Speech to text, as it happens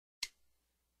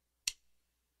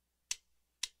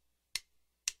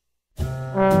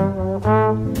Hi,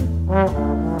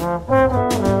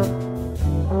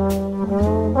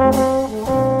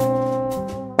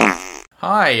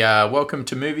 welcome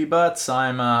to Movie Butts.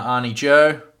 I'm Arnie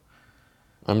Joe.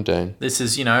 I'm Dane. This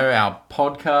is, our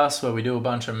podcast where we do a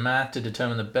bunch of math to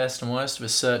determine the best and worst of a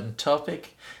certain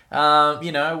topic.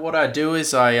 What I do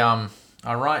is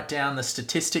I write down the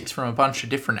statistics from a bunch of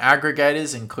different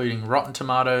aggregators, including Rotten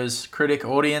Tomatoes, critic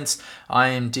audience,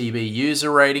 IMDb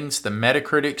user ratings, the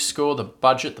Metacritic score, the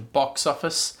budget, the box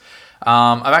office.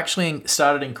 I've actually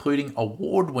started including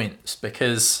award wins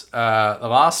because the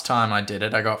last time I did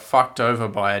it, I got fucked over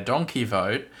by a donkey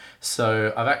vote.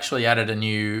 So I've actually added a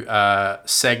new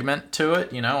segment to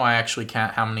it. I actually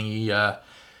count how many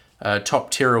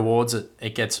top tier awards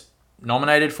it gets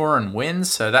nominated for and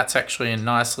wins. So that's actually a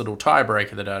nice little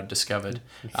tiebreaker that I've discovered.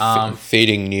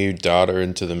 Feeding new data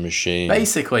into the machine.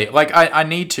 Basically, I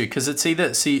need to, because it's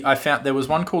either... See, I found there was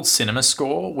one called Cinema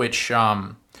Score, which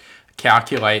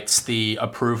calculates the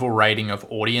approval rating of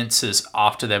audiences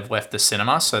after they've left the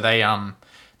cinema. So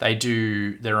they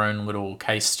do their own little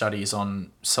case studies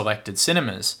on selected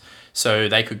cinemas. So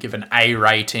they could give an A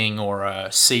rating or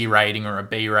a C rating or a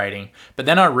B rating. But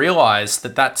then I realized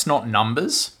that that's not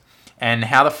numbers. And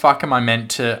how the fuck am I meant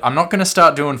to... I'm not going to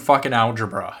start doing fucking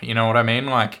algebra. You know what I mean?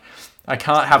 I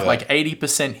can't have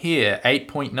 80% here,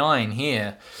 8.9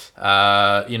 here,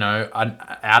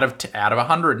 out of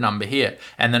 100 number here.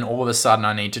 And then all of a sudden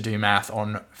I need to do math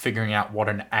on figuring out what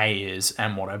an A is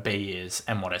and what a B is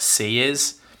and what a C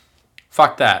is.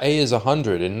 Fuck that. A is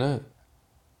 100, isn't it?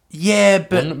 Yeah,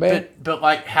 but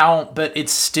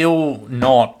it's still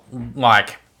not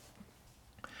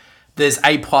there's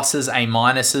A pluses, A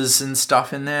minuses and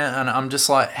stuff in there. And I'm just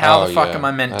like, how the fuck am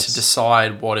I meant to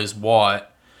decide what is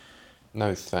what?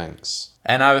 No thanks.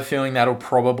 And I have a feeling that'll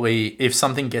probably, if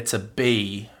something gets a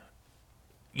B,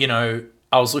 I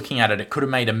was looking at it, it could have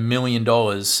made $1 million. Not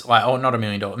 $1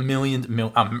 million,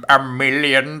 $1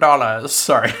 million.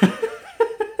 Sorry.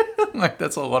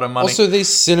 That's a lot of money. Also, these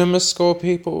Cinema Score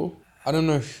people, I don't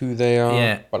know who they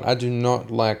are, but I do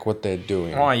not like what they're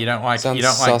doing. Oh, you don't like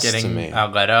getting a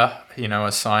letter,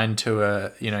 assigned to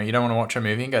a, you don't want to watch a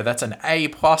movie and go, that's an A+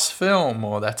 film,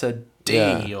 or that's a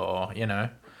D, or,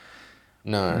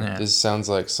 No, this sounds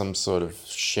like some sort of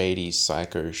shady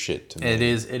psycho shit to me. It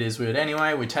is weird.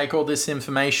 Anyway, we take all this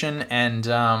information and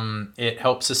it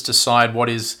helps us decide what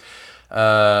is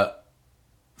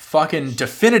fucking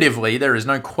definitively, there is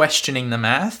no questioning the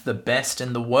math, the best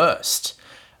and the worst.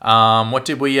 What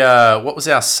was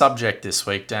our subject this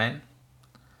week, Dane?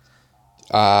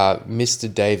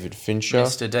 Mr. David Fincher.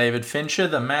 Mr. David Fincher.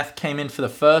 The math came in for the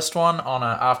first one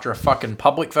after a fucking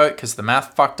public vote because the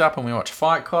math fucked up and we watched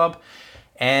Fight Club.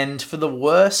 And for the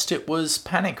worst, it was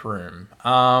Panic Room.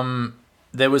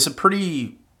 There was a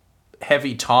pretty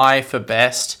heavy tie for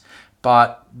best,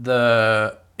 but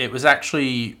it was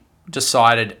actually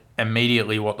decided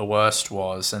immediately what the worst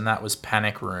was, and that was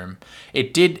Panic Room.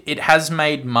 It has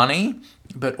made money,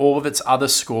 but all of its other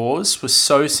scores were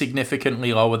so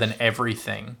significantly lower than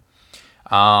everything.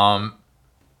 A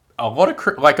lot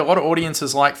of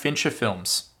audiences like Fincher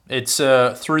films. It's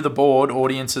through the board,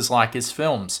 audiences like his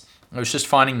films. It was just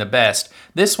finding the best.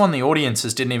 This one, the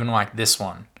audiences didn't even like this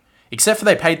one. Except for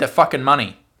they paid their fucking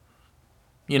money.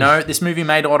 This movie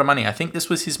made a lot of money. I think this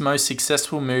was his most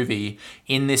successful movie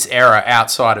in this era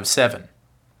outside of Seven.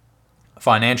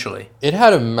 Financially. It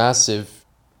had a massive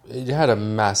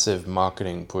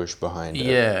marketing push behind it.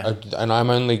 Yeah. And I'm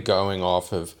only going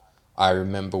off of, I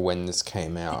remember when this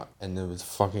came out and there was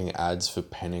fucking ads for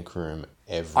Panic Room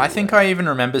everywhere. I think I even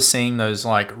remember seeing those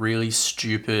really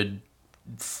stupid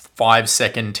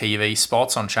 5-second TV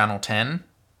spots on Channel 10.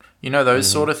 Those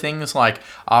sort of things,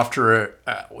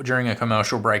 during a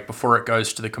commercial break, before it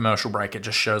goes to the commercial break, it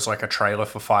just shows a trailer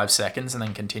for 5 seconds and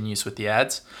then continues with the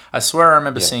ads. I swear I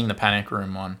remember seeing the Panic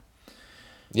Room one.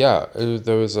 Yeah,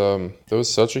 there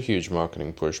was such a huge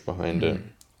marketing push behind it.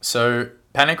 So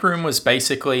Panic Room was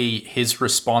basically his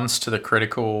response to the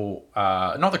critical,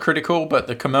 not the critical, but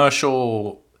the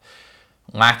commercial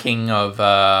lacking of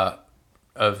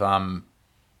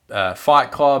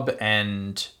Fight Club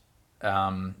and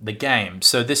The Game.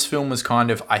 So this film was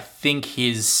kind of, I think,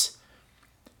 his,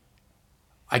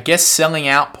 selling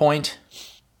out point,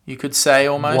 you could say,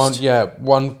 almost.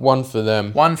 One for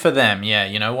them. One for them, yeah.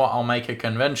 You know what? I'll make a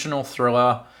conventional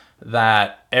thriller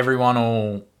that everyone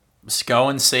will go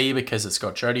and see because it's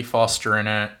got Jodie Foster in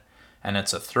it, and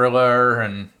it's a thriller,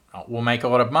 and will make a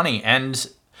lot of money. And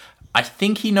I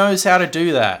think he knows how to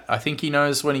do that. I think he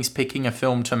knows when he's picking a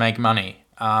film to make money.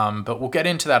 But we'll get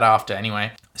into that after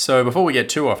anyway. So before we get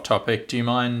too off topic, do you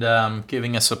mind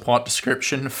giving us a plot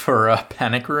description for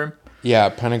Panic Room? Yeah,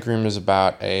 Panic Room is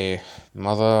about a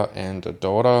mother and a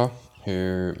daughter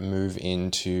who move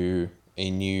into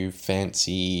a new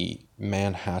fancy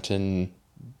Manhattan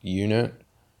unit,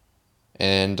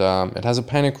 and it has a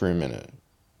panic room in it.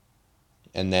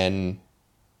 And then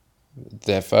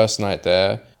their first night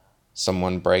there,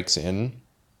 someone breaks in,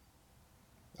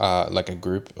 like a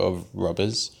group of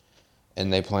robbers,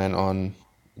 and they plan on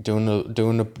doing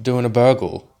a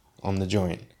burgle on the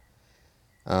joint.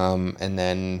 And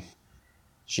then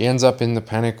she ends up in the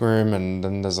panic room, and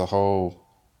then there's a whole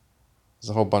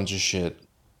bunch of shit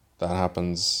that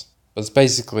happens. But it's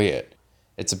basically it.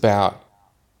 It's about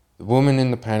the woman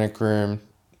in the panic room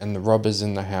and the robbers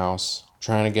in the house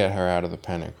trying to get her out of the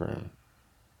panic room.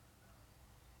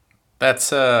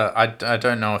 That's I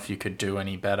don't know if you could do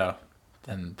any better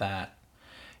than that.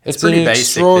 It's pretty an basic,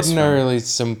 this film. extraordinarily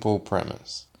simple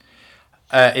premise.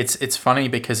 It's funny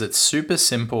because it's super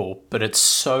simple, but it's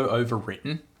so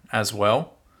overwritten as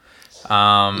well.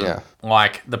 Yeah.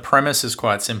 Like, the premise is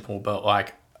quite simple, but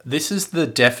like, this is the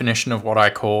definition of what I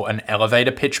call an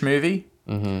elevator pitch movie.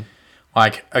 Mm-hmm.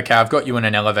 Like, okay, I've got you in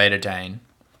an elevator, Dane.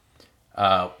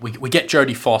 We get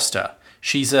Jodie Foster.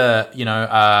 She's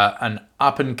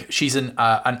she's an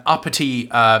uppity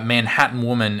Manhattan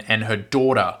woman and her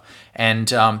daughter, and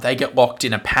they get locked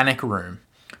in a panic room.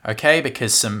 Okay,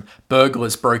 because some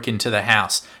burglars broke into the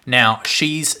house. Now,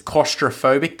 she's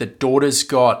claustrophobic. The daughter's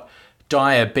got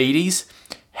diabetes.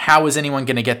 How is anyone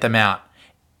going to get them out?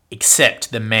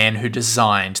 Except the man who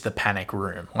designed the panic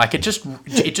room. Like, it just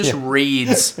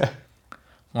reads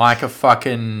like a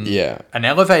fucking an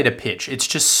elevator pitch. It's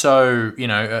just so,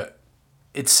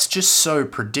 it's just so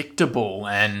predictable,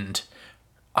 and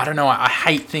I don't know, I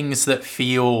hate things that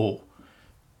feel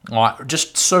like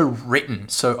just so written,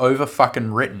 so over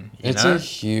fucking written. It's a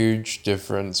huge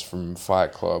difference from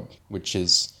Fight Club, which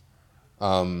is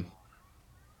one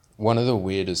of the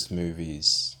weirdest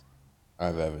movies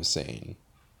I've ever seen.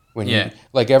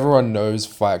 Everyone knows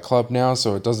Fight Club now,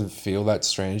 so it doesn't feel that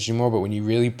strange anymore, but when you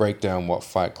really break down what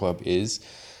Fight Club is,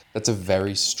 that's a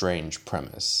very strange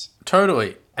premise.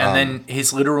 Totally. And then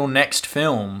his literal next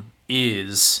film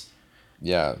is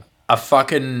a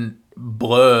fucking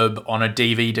blurb on a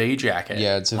DVD jacket.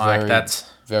 Yeah, it's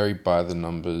very by the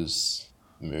numbers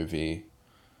movie,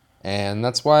 and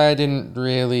that's why I didn't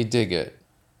really dig it.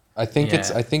 I think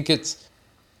it's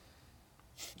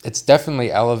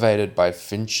definitely elevated by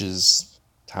Finch's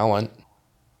talent.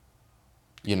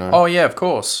 Oh yeah, of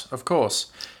course.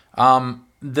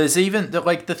 There's even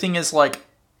the thing is, like,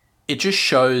 it just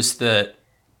shows that.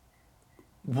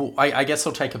 Well, I guess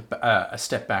I'll take a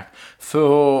step back.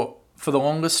 For the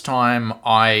longest time,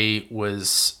 I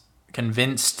was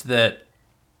convinced that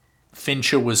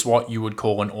Fincher was what you would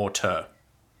call an auteur.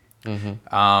 Mm-hmm.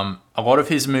 A lot of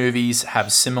his movies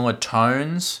have similar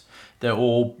tones. They're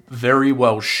all very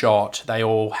well shot. They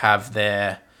all have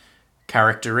their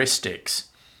characteristics.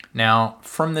 Now,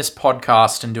 from this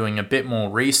podcast and doing a bit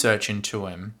more research into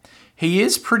him, he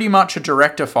is pretty much a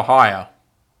director for hire.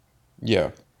 Yeah.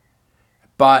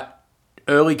 But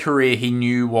early career, he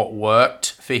knew what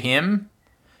worked for him,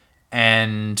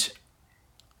 and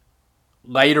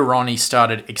later on he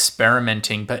started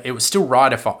experimenting. But it was still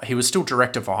he was still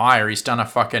director for hire. He's done a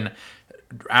fucking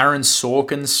Aaron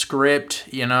Sorkin script,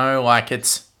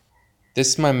 it's. This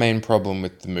is my main problem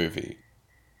with the movie.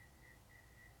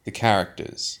 The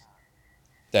characters,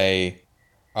 they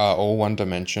are all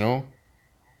one-dimensional,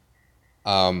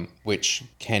 which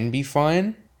can be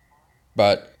fine,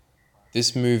 but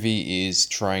this movie is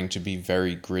trying to be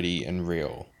very gritty and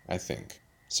real, I think.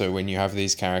 So when you have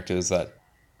these characters that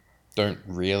don't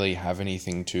really have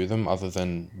anything to them other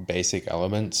than basic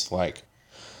elements, like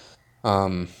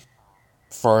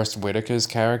Forrest Whitaker's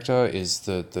character is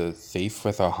the thief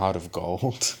with a heart of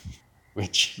gold,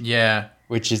 which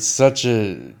is such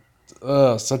a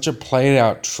played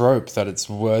out trope that it's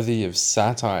worthy of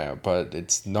satire, but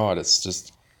it's not. It's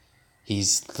just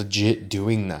he's legit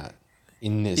doing that.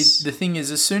 The thing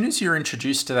is, as soon as you're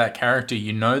introduced to that character,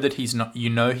 you know that he's not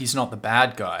the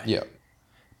bad guy. Yeah.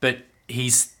 But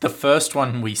he's the first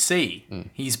one we see.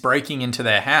 He's breaking into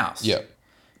their house. Yeah.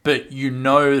 But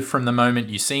from the moment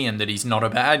you see him that he's not a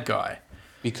bad guy.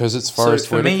 Because it's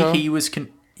Forrest Whitaker? So for me, he was...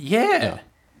 Yeah.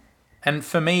 And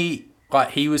for me, like,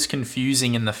 he was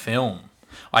confusing in the film.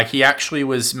 Like, he actually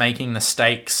was making the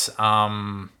stakes...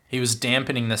 he was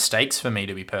dampening the stakes for me,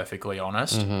 to be perfectly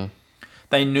honest. Mm-hmm.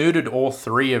 They neutered all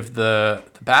three of the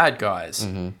bad guys.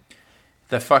 Mm-hmm.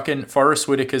 The fucking Forrest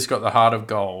Whitaker's got the heart of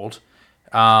gold.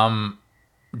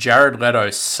 Jared Leto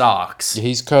sucks. Yeah,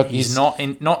 he's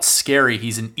not scary.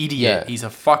 He's an idiot. Yeah. He's a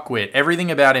fuckwit.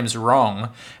 Everything about him's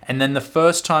wrong. And then the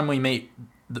first time we meet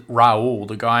Raul,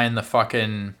 the guy in the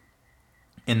fucking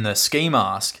in the ski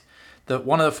mask, that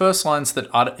one of the first lines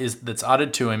that's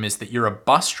uttered to him is that you're a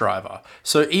bus driver.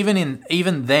 So even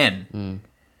then,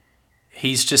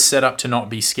 he's just set up to not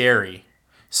be scary.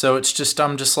 So it's just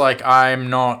I'm just like I'm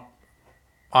not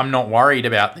worried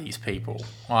about these people.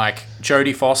 Like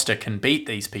Jodie Foster can beat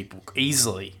these people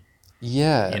easily.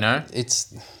 Yeah. You know?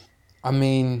 I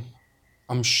mean,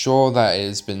 I'm sure that it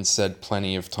has been said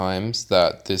plenty of times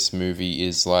that this movie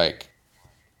is like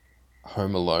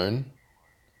Home Alone,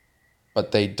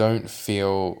 but they don't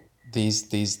feel these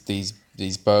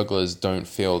burglars don't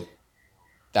feel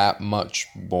that much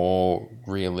more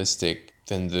realistic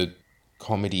than the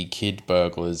comedy kid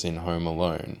burglars in Home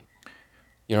Alone.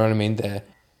 You know what I mean? They're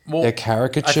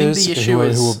caricatures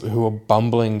who are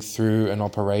bumbling through an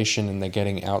operation and they're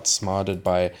getting outsmarted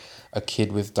by a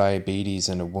kid with diabetes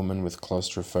and a woman with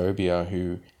claustrophobia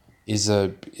who is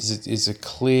a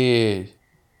clear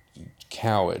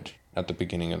coward at the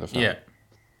beginning of the film. Yeah.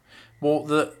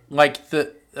 Well,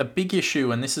 a big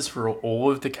issue, and this is for all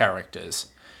of the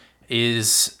characters,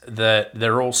 is that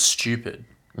they're all stupid.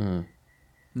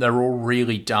 They're all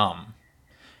really dumb.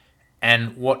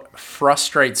 And what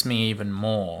frustrates me even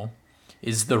more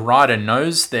is the writer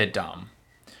knows they're dumb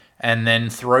and then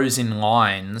throws in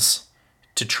lines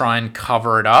to try and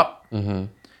cover it up.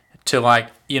 To like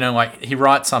he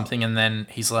writes something and then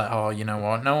he's like, oh, you know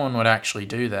what? No one would actually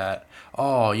do that.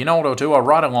 Oh, you know what I'll do? I'll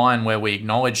write a line where we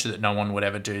acknowledge that no one would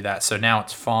ever do that. So now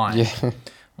it's fine. Yeah.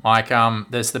 Like,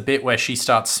 there's the bit where she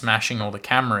starts smashing all the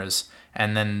cameras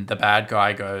and then the bad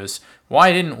guy goes,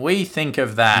 why didn't we think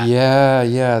of that?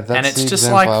 Yeah, that's and it's the just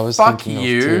example like, I was fuck thinking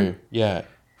you. of too. Yeah.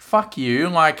 Fuck you.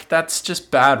 Like, that's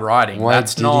just bad writing. Why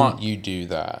That's didn't not... you do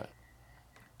that?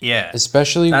 Yeah.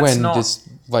 Especially That's when not... this,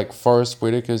 like, Forrest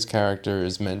Whitaker's character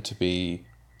is meant to be,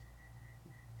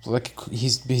 like,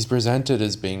 he's presented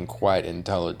as being quite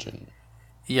intelligent.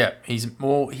 Yeah,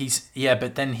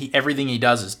 but then everything he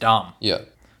does is dumb. Yeah.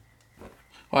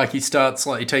 Like, he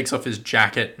takes off his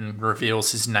jacket and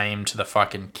reveals his name to the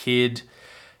fucking kid.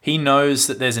 He knows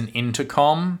that there's an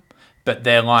intercom, but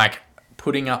they're, like,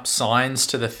 putting up signs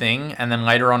to the thing, and then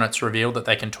later on it's revealed that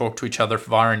they can talk to each other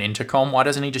via an intercom. Why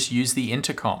doesn't he just use the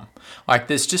intercom? Like,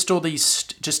 there's just all these...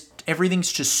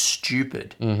 everything's just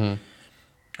stupid.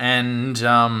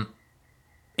 And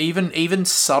even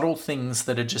subtle things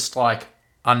that are just, like,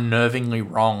 unnervingly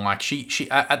wrong. Like,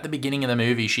 she at the beginning of the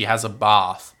movie, she has a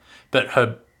bath, but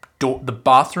the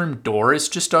bathroom door is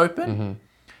just open.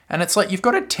 And it's like, you've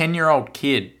got a 10-year-old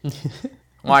kid.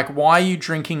 Like, why are you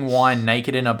drinking wine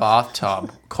naked in a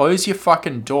bathtub? Close your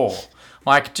fucking door.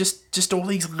 Like, just all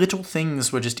these little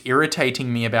things were just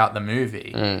irritating me about the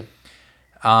movie.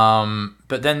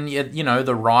 But then, you know,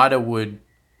 the writer would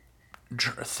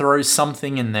throw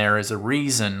something in there as a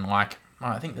reason. Like,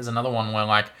 I think there's another one where,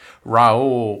 like,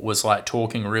 Raul was, like,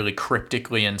 talking really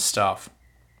cryptically and stuff.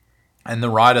 And the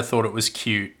writer thought it was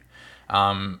cute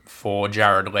for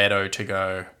Jared Leto to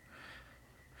go,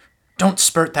 don't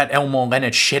spurt that Elmore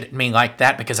Leonard shit at me like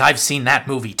that because I've seen that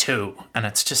movie too. And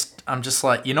it's just, I'm just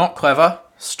like, you're not clever.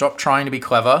 Stop trying to be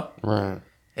clever. Right.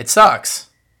 It sucks.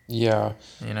 Yeah.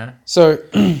 You know? So,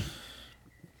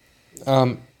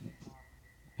 hang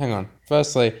on.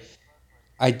 Firstly,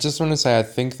 I just want to say I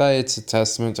think that it's a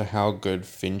testament to how good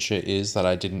Fincher is that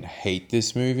I didn't hate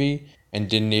this movie and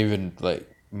didn't even, like,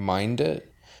 mind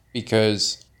it.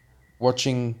 Because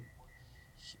watching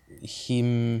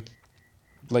his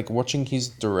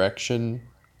direction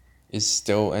is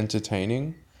still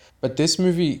entertaining. But this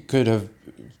movie could have,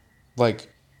 like,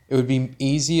 it would be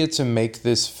easier to make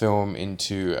this film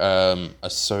into a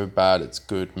so bad it's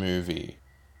good movie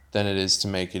than it is to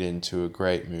make it into a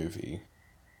great movie.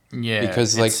 Yeah,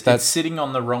 because like it's sitting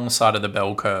on the wrong side of the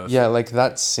bell curve. Yeah, like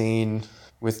that scene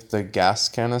with the gas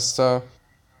canister,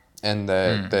 and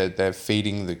they're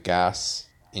feeding the gas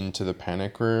into the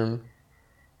panic room,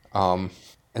 and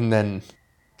then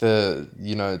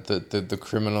the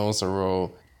criminals are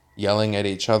all yelling at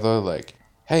each other like,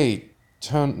 "Hey,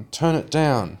 turn it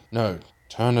down! No,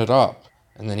 turn it up!"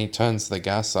 And then he turns the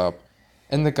gas up,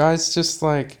 and the guy's just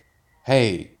like,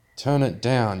 "Hey, turn it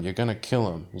down! You're gonna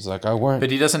kill him." He's like, "I won't." But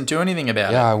he doesn't do anything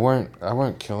about it. Yeah, I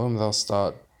won't kill him. They'll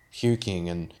start puking,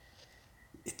 and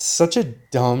it's such a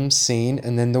dumb scene.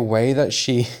 And then the way that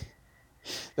she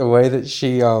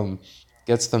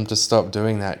gets them to stop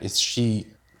doing that is she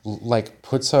like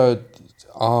puts her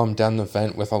arm down the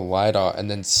vent with a lighter and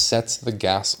then sets the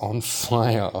gas on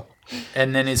fire.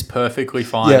 And then is perfectly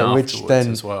fine afterwards which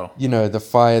then, as well. The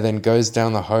fire then goes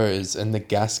down the hose and the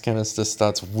gas canister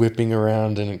starts whipping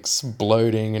around and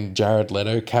exploding, and Jared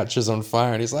Leto catches on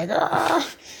fire and he's like, "Ah!"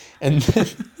 And then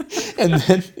And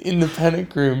then in the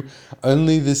panic room,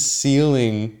 only the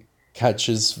ceiling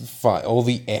catches fire. All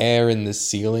the air in the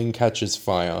ceiling catches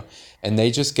fire. And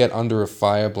they just get under a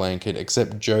fire blanket,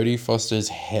 except Jodie Foster's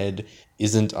head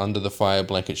isn't under the fire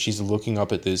blanket. She's looking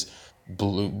up at this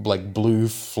blue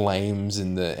flames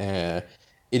in the air.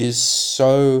 It is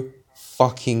so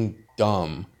fucking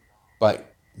dumb.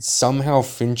 But somehow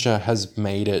Fincher has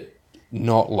made it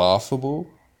not laughable.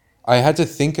 I had to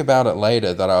think about it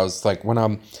later that I was like, when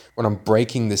I'm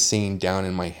breaking the scene down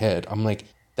in my head, I'm like,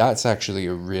 that's actually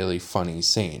a really funny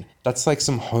scene. That's like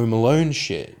some Home Alone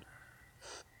shit.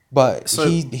 But So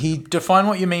he define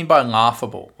what you mean by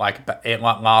laughable, like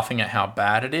laughing at how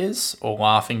bad it is, or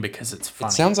laughing because it's funny.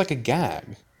 it sounds like a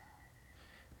gag.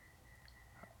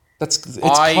 It's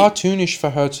I- cartoonish for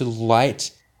her to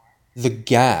light the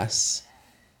gas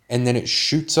and then it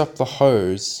shoots up the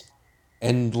hose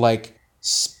and like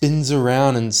spins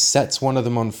around and sets one of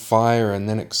them on fire and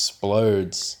then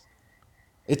explodes.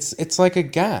 It's like a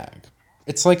gag.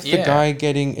 It's like the Yeah. guy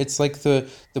getting. It's like the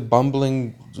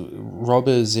bumbling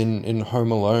robbers in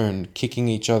Home Alone kicking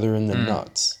each other in the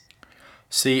nuts.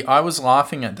 See, I was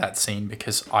laughing at that scene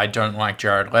because I don't like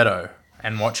Jared Leto,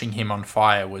 and watching him on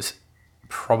fire was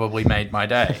probably made my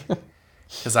day.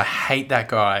 Because I hate that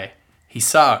guy. He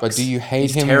sucks. But do you hate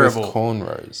He's him terrible. with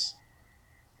cornrows?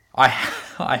 I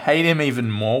hate him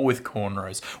even more with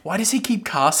cornrows. Why does he keep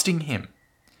casting him?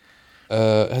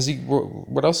 Has he?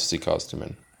 What else has he cast him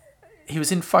in? He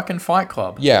was in fucking Fight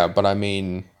Club. Yeah, but I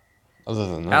mean, other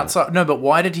than that, Outside, no, but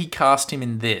why did he cast him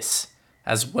in this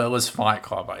as well as Fight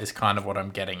Club? Is kind of what I'm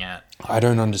getting at. I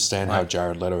don't understand how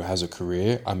Jared Leto has a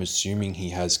career. I'm assuming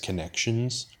he has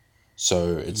connections,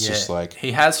 so it's just like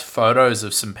he has photos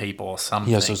of some people or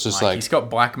something. Yeah, so it's just like- he's got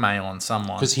blackmail on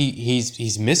someone. because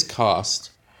he's miscast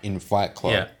in Fight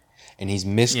Club, Yeah. and he's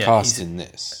miscast he's- in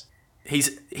this.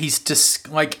 He's just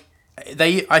like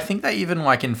I think they even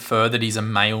like infer that he's a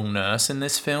male nurse in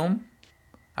this film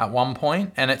at one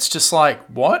point, and it's just like,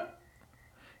 what?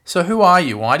 So who are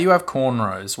you? Why do you have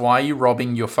cornrows? Why are you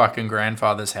robbing your fucking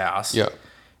grandfather's house? Yeah.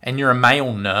 And you're a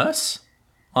male nurse?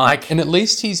 Like, And at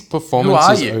least his performance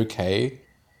are is you? okay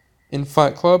in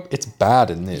Fight Club. It's bad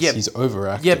in this. Yeah, He's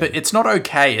overacting. yeah, but it's not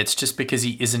okay. It's just because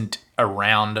he isn't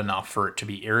around enough for it to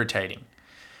be irritating.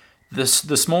 The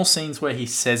small scenes where he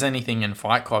says anything in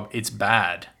Fight Club, it's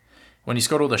bad. When he's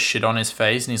got all the shit on his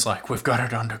face and he's like, we've got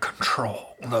it under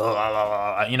control. You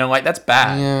know, like, that's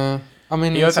bad. Yeah, I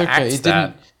mean, He it's okay.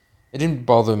 overacts It didn't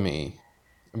bother me.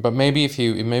 But maybe if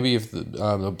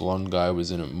the blonde guy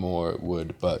was in it more, it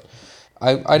would. But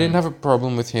I didn't have a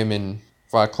problem with him in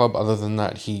Fight Club. Other than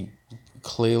that, he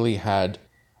clearly had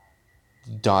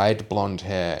dyed blonde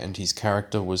hair, and his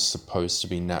character was supposed to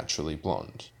be naturally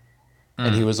blonde,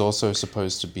 and he was also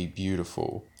supposed to be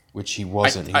beautiful, which he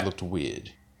wasn't. He looked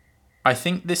weird. I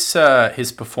think this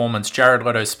his performance, Jared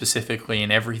Leto specifically,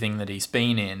 in everything that he's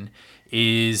been in,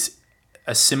 is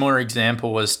a similar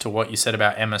example as to what you said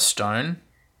about Emma Stone.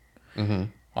 Mm-hmm.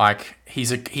 Like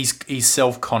he's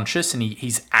self-conscious and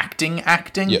he's acting.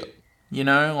 Yeah. You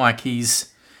know, like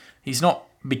he's not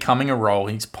becoming a role;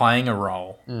 he's playing a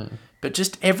role. But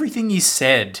just everything he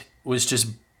said was just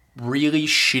really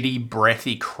shitty,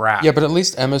 breathy crap. Yeah, but at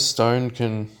least Emma Stone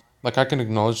can, like, I can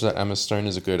acknowledge that Emma Stone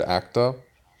is a good actor.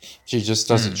 She just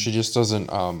doesn't. She just doesn't.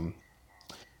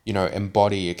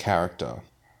 Embody a character.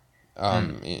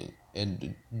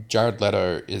 And Jared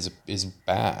Leto is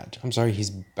bad. I'm sorry, he's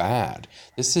bad.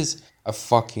 This is a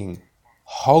fucking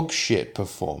hog shit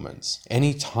performance.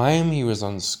 Anytime he was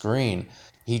on screen,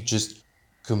 he just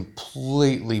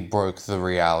completely broke the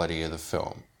reality of the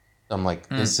film. I'm like,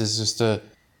 this is just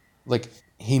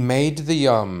he made the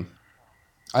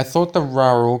I thought the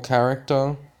Raoul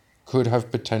character could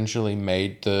have potentially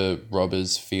made the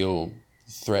robbers feel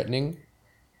threatening,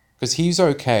 because he's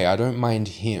okay. I don't mind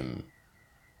him,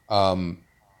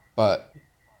 but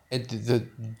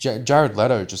Jared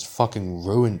Leto just fucking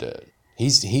ruined it.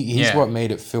 He's what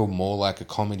made it feel more like a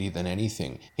comedy than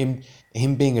anything.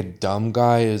 Him being a dumb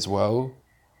guy as well.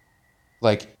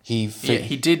 Like he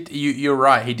did. You're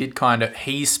right. He did kind of.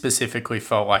 He specifically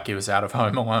felt like he was out of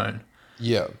Home Alone.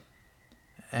 Yeah.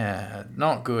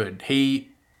 Not good.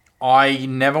 I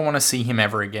never want to see him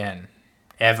ever again.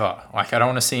 Ever. Like, I don't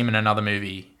want to see him in another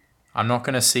movie. I'm not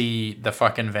going to see the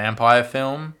fucking vampire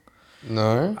film.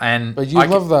 No. And but you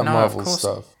love that Marvel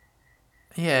stuff.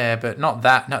 Yeah, but not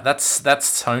that. No, that's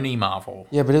Sony Marvel.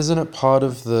 Yeah, but isn't it part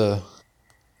of the...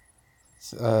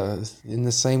 in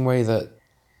the same way that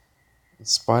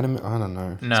Spider-Man... I don't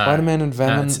know. No. Spider-Man and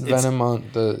Venom, No, Venom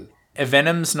aren't the...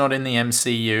 Venom's not in the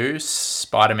MCU.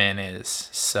 Spider-Man is.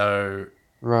 So...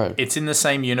 Right. It's in the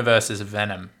same universe as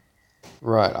Venom.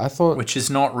 Right. which is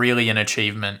not really an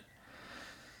achievement,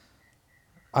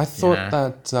 I you thought know.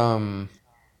 that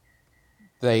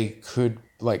they could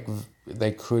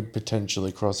they could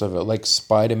potentially cross over. Like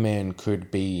Spider-Man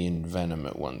could be in Venom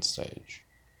at one stage.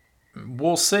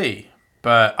 We'll see.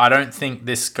 But I don't think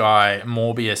this guy,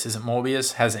 Morbius, isn't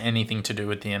Morbius, has anything to do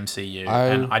with the MCU.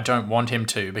 And I I don't want him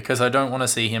to because I don't want to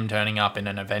see him turning up in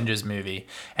an Avengers movie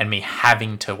and me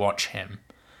having to watch him.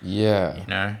 Yeah. You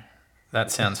know?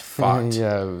 That sounds fucked.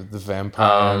 Yeah, the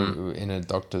vampire Um, in a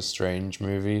Doctor Strange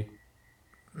movie.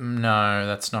 no,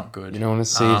 that's not You good. don't want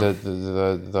to see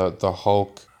the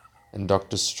Hulk and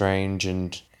Doctor Strange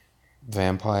and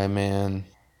Vampire Man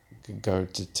go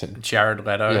to Jared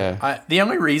Leto. yeah. The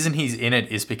only reason he's in it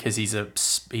is because he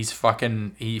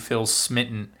feels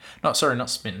smitten. Not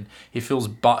smitten. He feels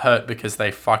butthurt because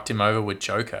they fucked him over with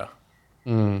Joker.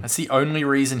 That's the only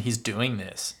reason he's doing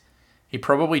this. He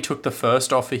probably took the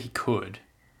first offer he could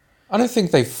I don't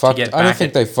think they to fucked. get I don't back think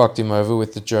at. they fucked him over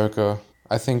with the Joker.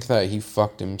 I think that he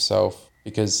fucked himself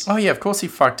because Oh yeah, of course he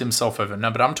fucked himself over. No,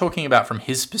 but I'm talking about from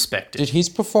his did perspective. his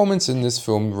performance in this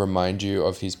film remind you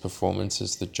of his performance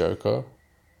as the Joker?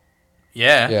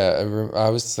 Yeah, Yeah, I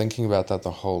was thinking about that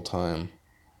the whole time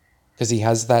because he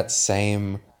has that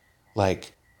same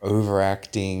like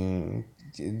overacting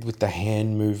with the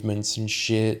hand movements and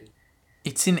shit.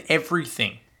 it's in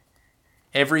everything.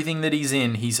 Everything that he's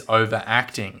in, he's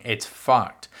overacting. It's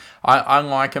fucked. I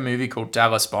like a movie called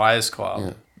Dallas Buyers Club.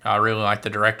 Yeah. I really like the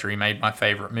director. He made my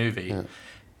favorite movie. Yeah.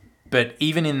 But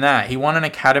even in that, he won an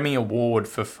Academy Award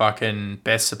for fucking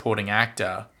Best Supporting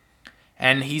Actor.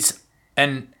 And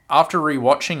after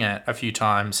rewatching it a few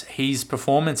times, his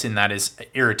performance in that is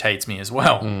irritates me as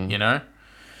well, you know?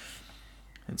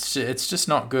 It's just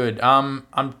not good. I'm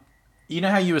you know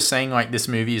how you were saying like this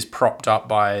movie is propped up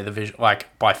by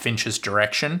like by Fincher's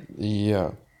direction?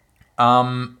 Yeah.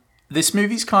 This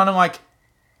movie's kind of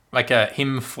like a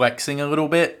him flexing a little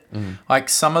bit. Like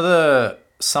some of the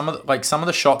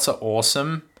shots are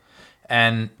awesome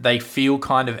and they feel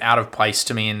kind of out of place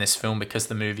to me in this film because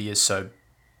the movie is so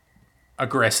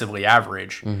aggressively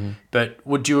average. But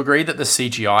would you agree that the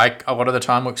CGI a lot of the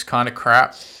time looks kind of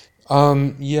crap?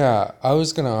 Yeah, I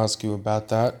was gonna ask you about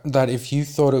that. That if you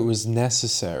thought it was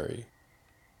necessary.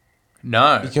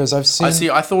 No. Because I've I seen see.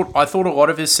 I thought a lot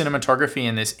of his cinematography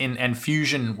in this and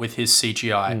fusion with his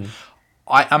CGI.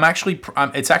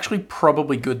 It's actually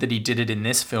probably good that he did it in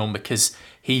this film because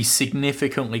he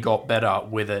significantly got better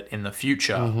with it in the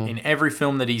future. In every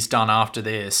film that he's done after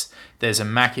this, there's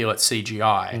immaculate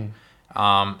CGI.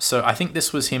 So I think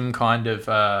this was him kind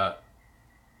of.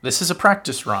 This is a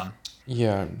practice run.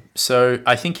 yeah. So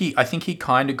I think he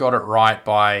kind of got it right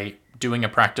by doing a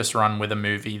practice run with a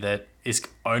movie that is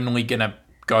only gonna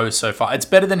go so far. It's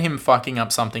better than him fucking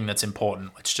up something that's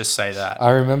important. Let's just say that. I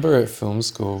remember at film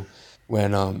school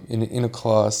when in a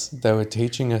class they were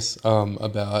teaching us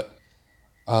about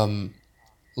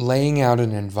laying out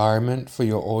an environment for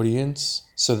your audience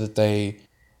so that they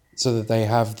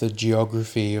have the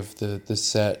geography of the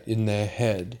set in their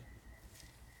head.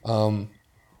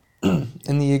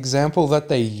 And the example that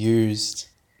they used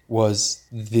was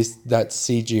that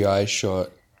CGI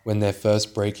shot when they're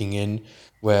first breaking in,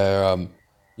 where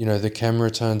the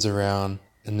camera turns around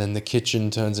and then the kitchen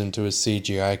turns into a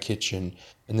CGI kitchen,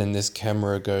 and then this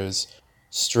camera goes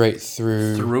straight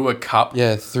Through a cup.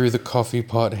 yeah, through the coffee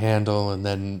pot handle and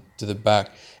then to the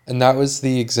back. And that was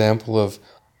the example of,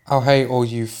 oh, hey, all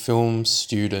you film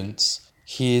students,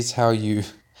 here's how you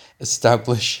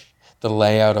establish the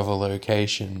layout of a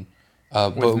location.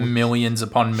 With But millions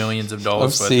upon millions of of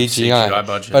dollars worth of CGI. CGI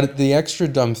budget. But the extra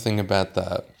dumb thing about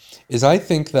that is I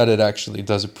think that it actually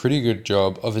does a pretty good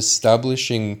job of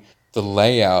establishing the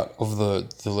layout of the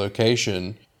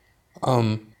location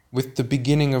with the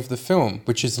beginning of the film,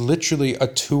 which is literally a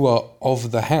tour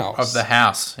of the house. Of the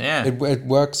house, yeah. It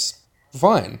works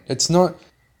fine. It's not,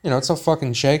 it's not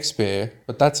fucking Shakespeare,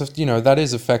 but that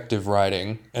is effective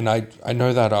writing. And I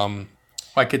know that,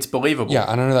 Like it's believable. yeah,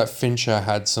 I know that Fincher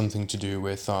had something to do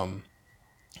with,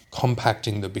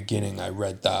 compacting the beginning. I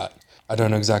read that. I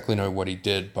don't exactly know what he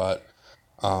did, but,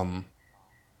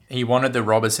 He wanted the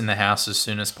robbers in the house as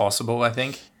soon as possible, I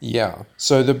think. yeah.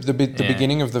 So the Yeah.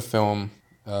 beginning of the film,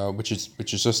 which is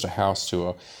just a house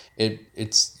tour,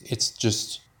 it's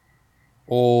just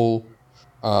all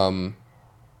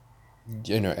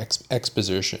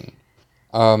exposition,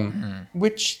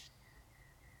 which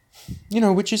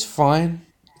which is fine.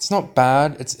 It's not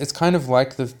bad. It's kind of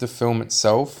like the film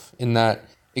itself in that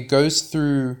it goes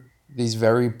through these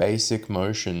very basic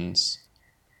motions,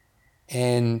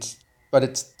 but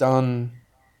it's done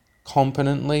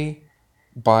competently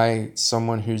by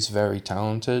someone who's very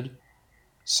talented.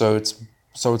 so it's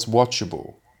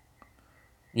watchable,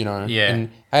 you know. Yeah.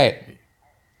 And hey,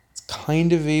 it's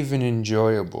kind of even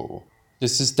enjoyable.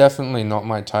 This is definitely not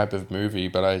my type of movie,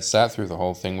 but I sat through the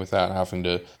whole thing without having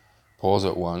to pause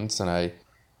it once, and I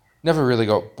never really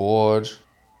got bored.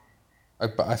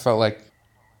 I felt like,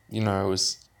 you know, it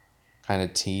was kind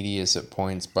of tedious at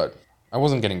points, but I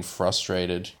wasn't getting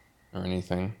frustrated or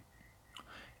anything.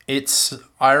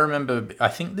 I remember, I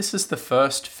think this is the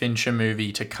first Fincher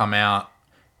movie to come out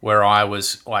where I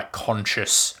was like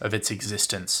conscious of its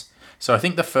existence. So I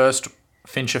think the first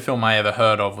Fincher film I ever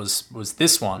heard of was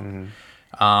this one.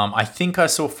 I think I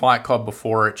saw Fight Club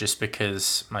before it just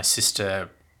because my sister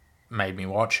made me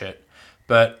watch it.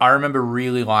 But I remember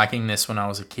really liking this when I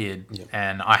was a kid,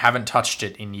 and I haven't touched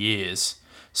it in years.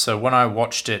 So when I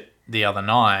watched it the other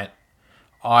night,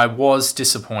 I was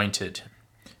disappointed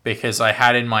because I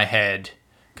had in my head,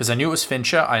 because I knew it was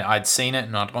Fincher, I'd seen it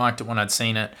and I'd liked it when I'd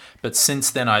seen it, but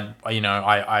since then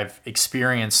I've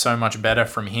experienced so much better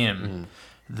from him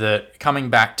that coming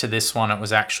back to this one, it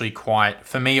was actually quite,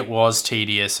 for me it was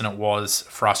tedious and it was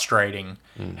frustrating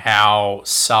how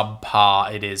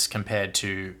subpar it is compared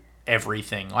to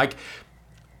everything. Like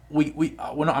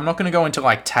I'm not going to go into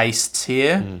like tastes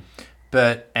here,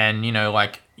 but and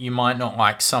like you might not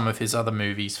like some of his other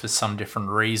movies for some different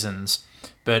reasons,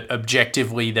 but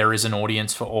objectively there is an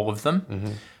audience for all of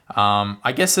them.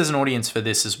 I guess there's an audience for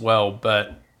this as well,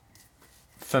 but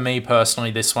for me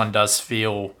personally, this one does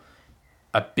feel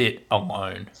a bit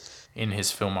alone in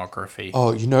his filmography.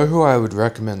 Oh, you know who I would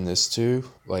recommend this to?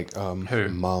 Like, Who?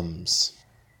 mums.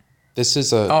 This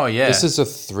is a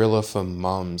thriller for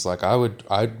mums. Like,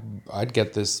 I'd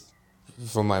get this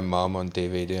for my mum on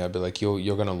DVD. I'd be like,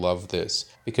 you're gonna love this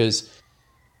because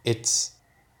it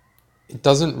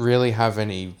doesn't really have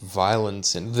any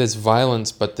violence in. There's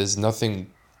violence, but there's nothing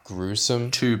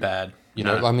gruesome. Too bad. You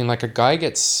know, I mean, like a guy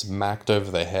gets smacked over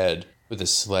the head with a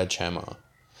sledgehammer.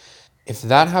 If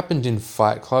that happened in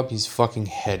Fight Club, his fucking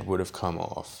head would have come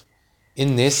off.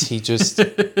 In this, he just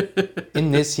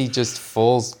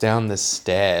falls down the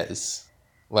stairs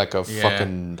like a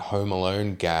fucking Home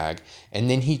Alone gag, and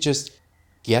then he just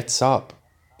gets up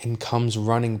and comes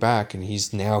running back, and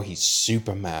he's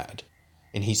super mad,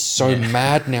 and he's so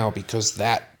mad now because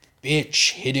that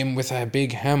bitch hit him with her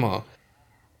big hammer,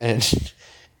 and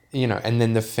and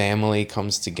then the family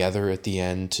comes together at the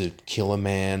end to kill a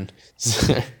man. This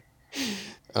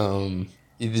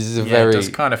is a very. It does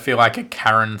kind of feel like a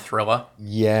Karen thriller.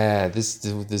 Yeah,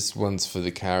 this one's for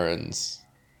the Karens.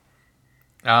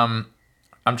 I'm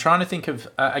trying to think of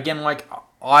again. Like,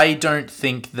 I don't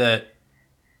think that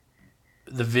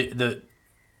the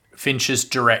Fincher's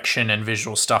direction and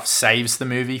visual stuff saves the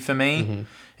movie for me.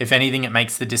 If anything, it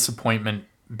makes the disappointment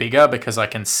bigger because I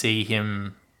can see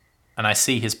him and I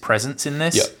see his presence in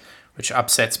this, which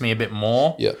upsets me a bit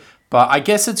more. Yeah. But I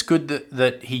guess it's good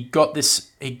that he got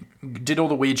this. He did all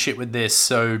the weird shit with this,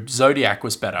 so Zodiac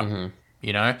was better.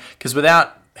 Because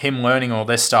without him learning all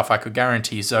this stuff, I could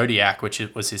guarantee Zodiac, which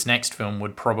was his next film,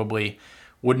 wouldn't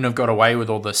have got away with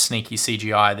all the sneaky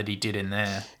CGI that he did in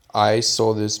there. I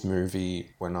saw this movie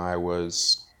when I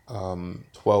was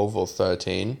 12 or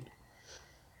 13.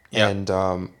 And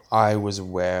I was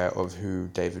aware of who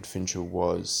David Fincher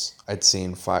was. I'd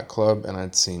seen Fight Club and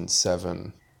I'd seen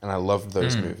Seven. And I loved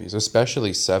those movies,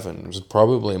 especially Seven. It was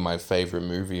probably my favorite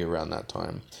movie around that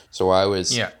time. So I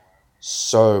was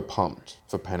so pumped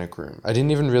for Panic Room. I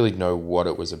didn't even really know what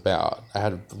it was about. I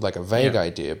had like a vague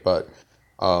idea, but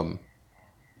the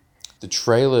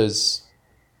trailers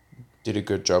did a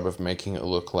good job of making it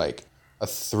look like a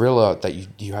thriller that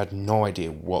you had no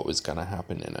idea what was going to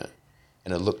happen in it.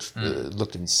 And it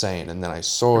looked insane. And then I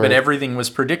saw it. But everything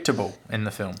was predictable in the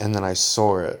film. And then I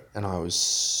saw it, and I was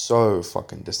so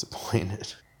fucking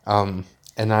disappointed. And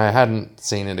I hadn't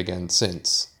seen it again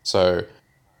since. So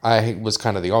I was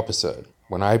kind of the opposite.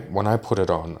 When I put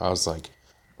it on, I was like,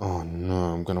 oh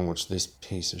no, I'm gonna watch this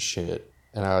piece of shit.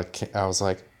 And I was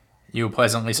like, you were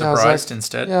pleasantly surprised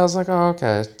instead. Yeah, I was like, oh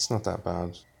okay, it's not that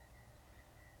bad.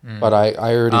 But I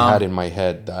already had in my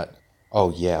head that,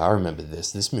 oh yeah, I remember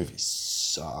this. This movie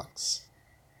sucks.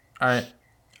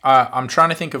 I'm trying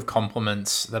to think of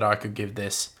compliments that I could give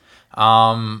this.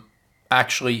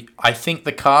 Actually, I think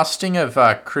the casting of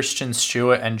Kristen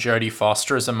Stewart and Jodie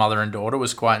Foster as a mother and daughter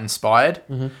was quite inspired.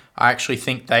 I actually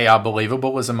think they are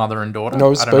believable as a mother and daughter. No,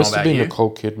 it was supposed to be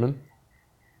Nicole Kidman.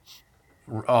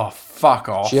 Oh, fuck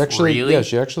off. She actually, really? Yeah,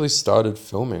 she actually started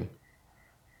filming.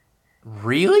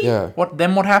 Really? Yeah.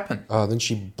 What happened? Then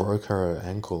she broke her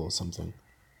ankle or something.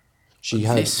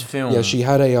 This film. Yeah, she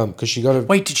had a because she got a.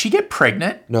 Wait, did she get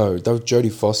pregnant? No, that was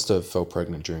Jodie Foster fell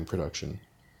pregnant during production.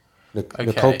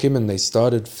 Nicole Kidman, they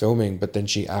started filming, but then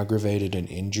she aggravated an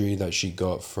injury that she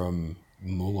got from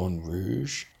Moulin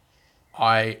Rouge.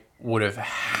 I would have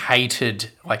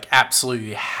hated, like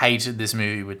absolutely hated this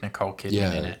movie with Nicole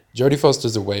Kidman in it. Jodie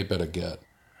Foster's a way better get.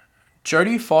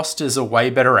 Jodie Foster's a way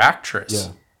better actress.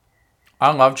 Yeah.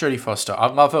 I love Jodie Foster. I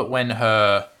love it when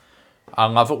her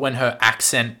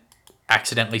accent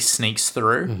accidentally sneaks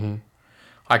through. Mm-hmm.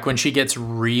 Like when she gets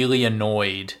really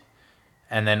annoyed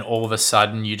and then all of a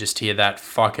sudden you just hear that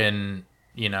fucking,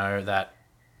 that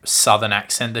southern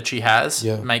accent that she has.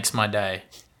 Yeah. Makes my day.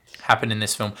 Happen in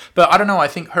this film. But I don't know, I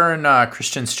think her and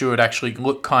Kristen Stewart actually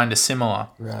look kind of similar.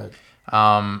 Right.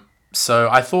 So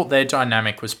I thought their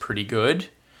dynamic was pretty good.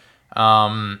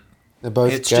 They're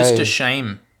both It's gay. just a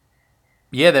shame.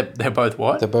 Yeah, they're both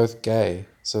what? They're both gay,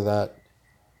 so that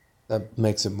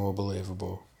makes it more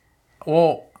believable.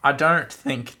 Well, I don't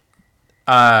think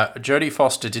Jodie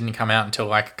Foster didn't come out until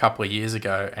like a couple of years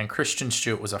ago, and Kristen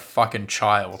Stewart was a fucking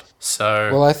child. So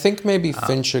Well, I think maybe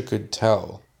Fincher could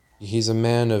tell. He's a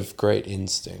man of great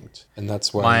instinct, and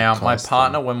that's why my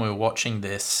partner, when we were watching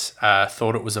this,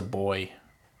 thought it was a boy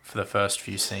for the first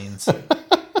few scenes.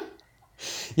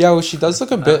 Yeah, well, she does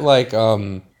look a bit like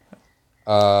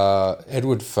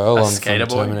Edward Furlong from skater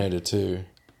boy? Terminator 2.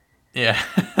 Yeah,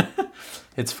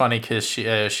 it's funny because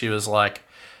she was like,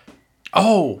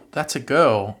 "Oh, that's a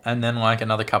girl," and then like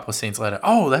another couple of scenes later,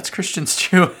 "Oh, that's Kristen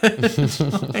Stewart."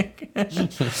 Like,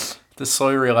 the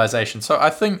slow realization. So I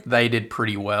think they did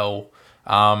pretty well.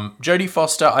 Jodie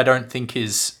Foster, I don't think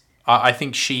is. I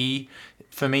think she,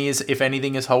 for me, is if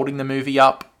anything is holding the movie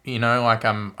up. Like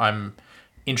I'm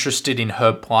interested in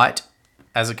her plight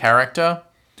as a character.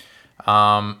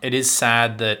 It is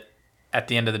sad that at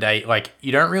the end of the day, like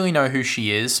you don't really know who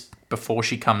she is before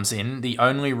she comes in. The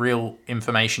only real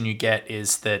information you get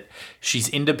is that she's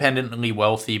independently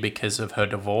wealthy because of her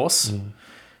divorce.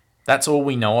 That's all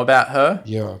we know about her.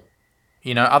 Yeah.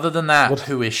 Other than that,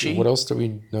 who is she? What else do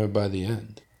we know by the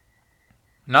end?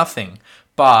 Nothing.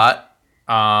 But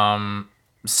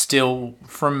still,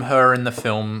 from her in the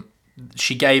film,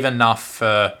 she gave enough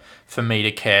for me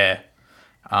to care.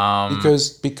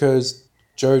 Because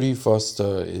Jodie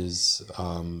Foster is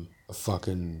a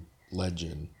fucking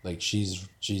legend. Like she's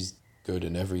good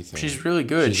in everything. She's really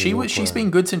good. She's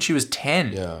been good since she was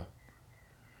 10. Yeah.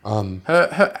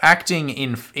 Her acting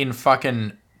in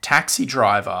fucking Taxi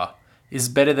Driver is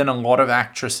better than a lot of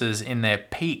actresses in their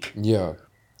peak. Yeah.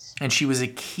 And she was a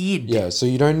kid. Yeah, so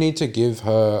you don't need to give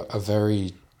her a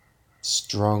very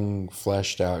strong,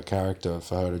 fleshed out character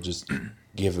for her to just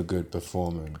give a good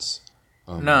performance.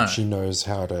 No. She knows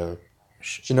how to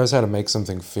make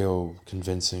something feel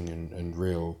convincing and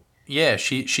real. Yeah,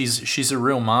 she's a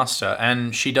real master,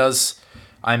 and she does.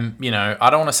 I don't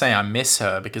want to say I miss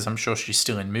her because I'm sure she's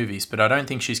still in movies, but I don't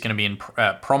think she's going to be in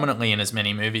prominently in as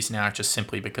many movies now, just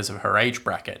simply because of her age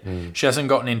bracket. She hasn't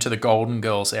gotten into the Golden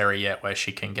Girls area yet, where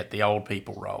she can get the old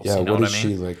people roles. Yeah, you know what what is I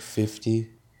mean? she, like 50?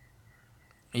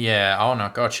 Yeah. Oh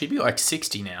no, God, she'd be like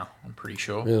 60 now. I'm pretty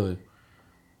sure. Really?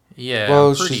 Yeah.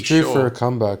 Well, I'm pretty she's due sure. for a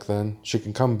comeback then. She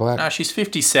can come back. No, she's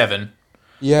 57.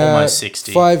 Yeah, almost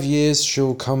 60. 5 years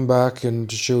she'll come back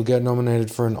and she'll get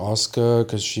nominated for an Oscar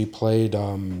because she played,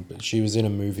 she was in a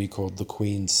movie called The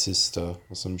Queen's Sister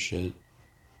or some shit.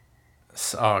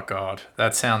 Oh God,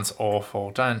 that sounds awful.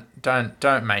 Don't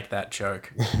make that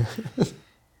joke.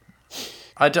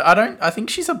 I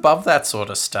think she's above that sort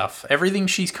of stuff. Everything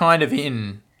she's kind of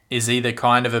in is either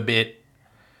kind of a bit.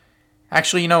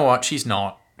 Actually, you know what? She's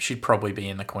not. She'd probably be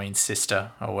in The Queen's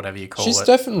Sister or whatever you call it. She's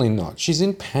definitely not. She's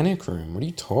in Panic Room. What are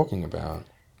you talking about?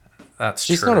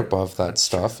 She's true. not above that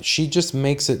stuff. She just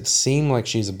makes it seem like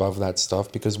she's above that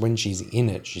stuff because when she's in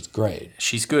it, she's great.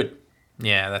 She's good.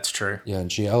 Yeah, that's true. Yeah,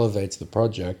 and she elevates the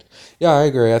project. Yeah, I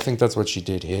agree. I think that's what she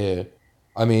did here.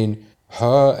 I mean,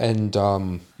 her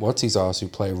and what's his ass who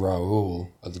play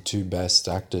Raoul are the two best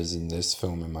actors in this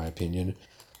film, in my opinion.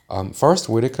 Forrest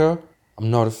Whitaker, I'm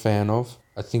not a fan of.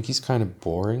 I think he's kind of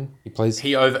boring. He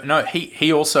also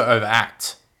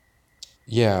overacts.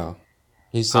 Yeah.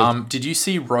 He's like, did you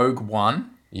see Rogue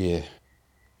One? Yeah.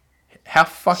 How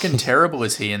fucking terrible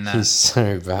is he in that? He's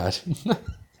so bad.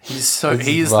 He's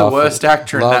the worst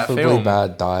actor in that laughably film.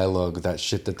 bad dialogue, that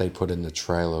shit that they put in the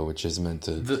trailer, which is meant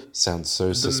to sound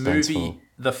so suspenseful.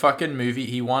 The fucking movie,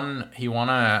 he won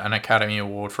an Academy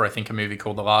Award for, I think, a movie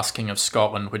called The Last King of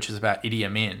Scotland, which is about Idi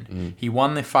Amin. He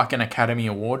won the fucking Academy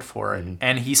Award for it,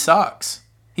 and he sucks.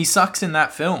 He sucks in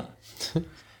that film.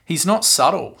 He's not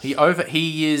subtle.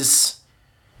 He is.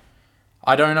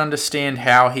 I don't understand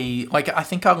how he, like, I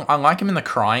think I like him in The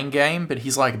Crying Game, but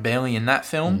he's like barely in that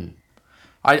film.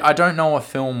 I don't know a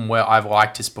film where I've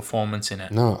liked his performance in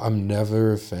it. No, I'm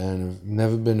never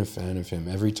been a fan of him.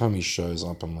 Every time he shows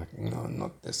up, I'm like, no,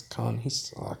 not this cunt. He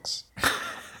sucks.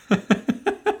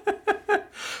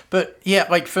 But yeah,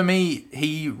 like for me,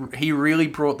 he really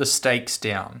brought the stakes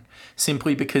down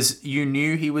simply because you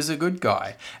knew he was a good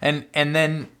guy, and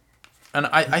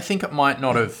I think it might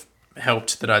not have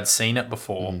helped that I'd seen it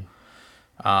before,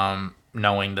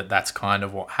 knowing that that's kind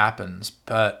of what happens.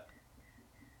 But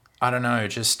I don't know,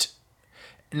 just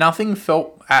nothing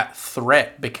felt at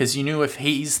threat because you knew if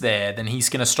he's there, then he's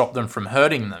going to stop them from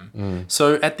hurting them.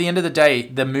 So at the end of the day,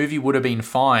 the movie would have been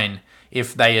fine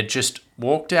if they had just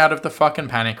walked out of the fucking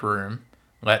panic room,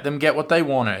 let them get what they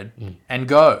wanted, and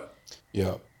go.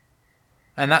 Yeah.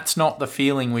 And that's not the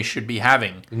feeling we should be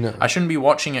having. No. I shouldn't be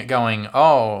watching it going,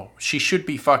 oh, she should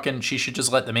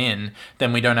just let them in,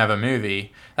 then we don't have a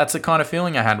movie. That's the kind of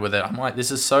feeling I had with it. I'm like,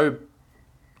 this is so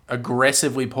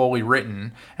aggressively poorly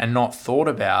written and not thought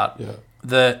about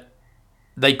that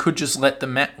they could just let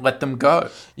them go.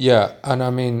 Yeah, and I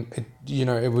mean,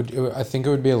 I think it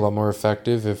would be a lot more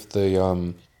effective if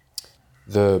the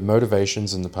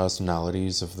motivations and the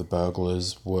personalities of the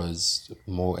burglars was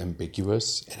more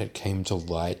ambiguous and it came to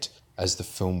light as the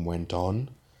film went on.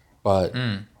 But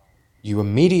you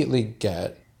immediately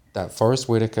get that Forrest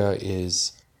Whitaker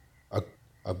is a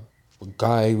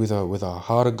guy with a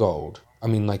heart of gold. I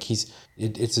mean, like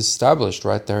it's established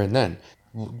right there and then,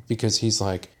 because he's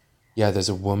like, yeah, there's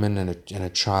a woman and a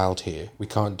child here. We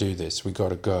can't do this. We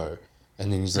gotta go.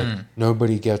 And then he's like,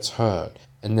 nobody gets hurt.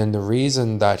 And then the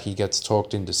reason that he gets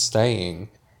talked into staying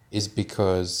is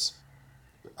because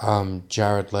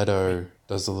Jared Leto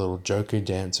does a little Joker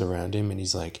dance around him, and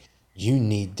he's like, you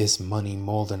need this money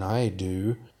more than I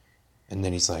do. And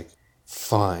then he's like,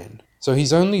 fine. So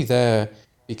he's only there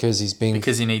because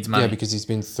because he needs money. Yeah, because he's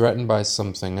been threatened by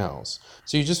something else.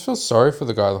 So you just feel sorry for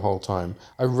the guy the whole time.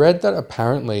 I read that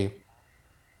apparently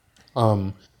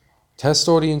test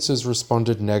audiences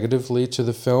responded negatively to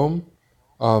the film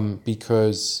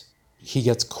because he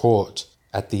gets caught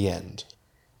at the end.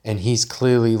 And he's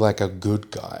clearly like a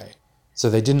good guy. So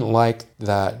they didn't like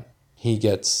that he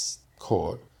gets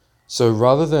caught. So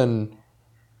rather than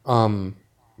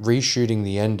reshooting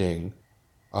the ending,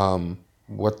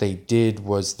 what they did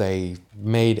was they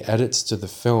made edits to the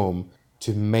film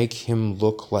to make him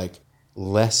look like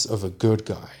less of a good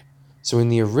guy. So in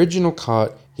the original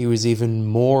cut, he was even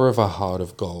more of a heart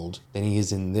of gold than he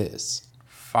is in this.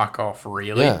 Fuck off,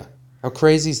 really? Yeah. How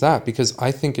crazy is that? Because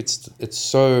I think it's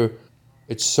so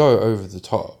over the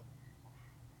top.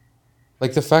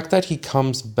 Like the fact that he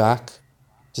comes back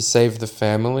to save the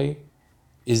family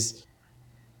is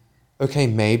okay,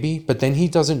 maybe, but then he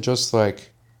doesn't just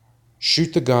like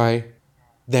shoot the guy,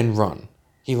 then run.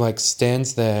 He like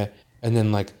stands there and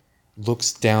then like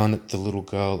looks down at the little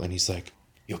girl and he's like,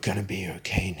 you're gonna be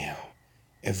okay now.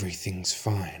 Everything's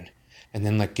fine. And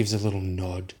then like gives a little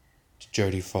nod to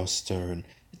Jodie Foster, and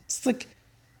it's like,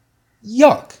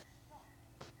 yuck.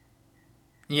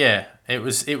 Yeah, it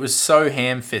was so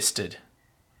ham-fisted,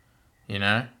 you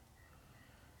know?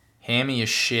 Hammy as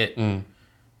shit.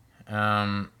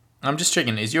 I'm just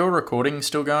checking, is your recording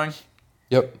still going?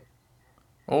 Yep.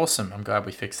 Awesome. I'm glad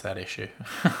we fixed that issue.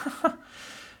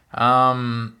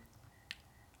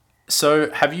 So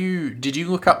did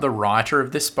you look up the writer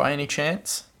of this by any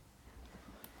chance?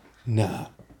 Nah.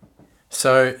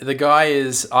 So the guy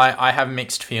is, I have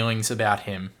mixed feelings about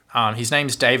him. His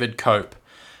name's David Cope.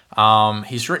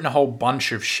 He's written a whole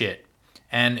bunch of shit.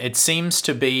 And it seems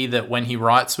to be that when he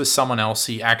writes with someone else,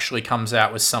 he actually comes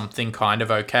out with something kind of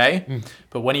okay.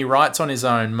 But when he writes on his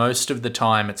own, most of the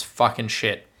time it's fucking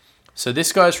shit. So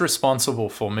this guy's responsible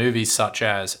for movies such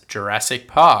as Jurassic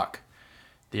Park,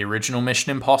 the original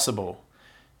Mission Impossible,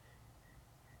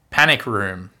 Panic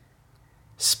Room,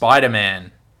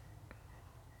 Spider-Man,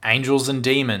 Angels and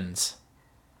Demons,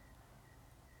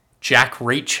 Jack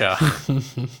Reacher,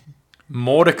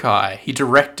 Mordecai. He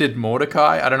directed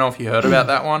Mordecai. I don't know if you heard about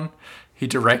that one. He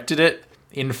directed it.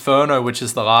 Inferno, which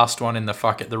is the last one in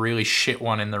the really shit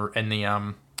one in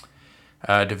the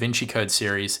Da Vinci Code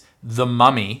series. The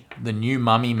Mummy, the new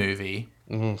Mummy movie,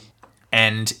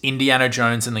 and Indiana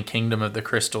Jones and the Kingdom of the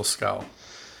Crystal Skull.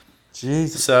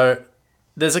 Jesus. So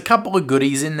there's a couple of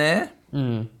goodies in there,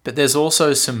 but there's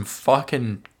also some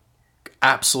fucking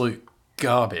absolute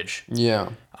garbage. Yeah.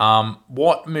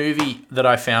 What movie that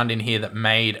I found in here that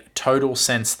made total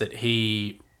sense that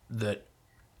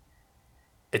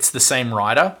it's the same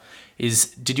writer is,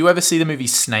 did you ever see the movie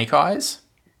Snake Eyes?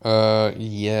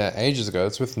 Yeah, ages ago.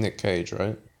 It's with Nick Cage,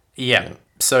 right? Yeah.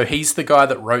 So he's the guy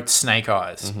that wrote Snake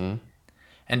Eyes.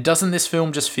 And doesn't this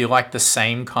film just feel like the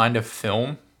same kind of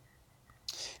film?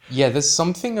 Yeah, there's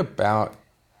something about.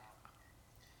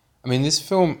 I mean, this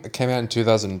film came out in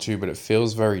 2002, but it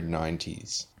feels very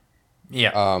 90s.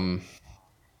 Yeah.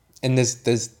 And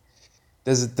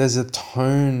there's a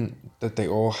tone that they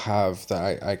all have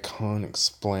that I can't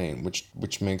explain,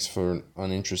 which makes for an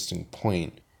uninteresting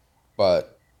point.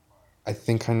 But I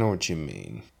think I know what you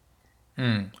mean.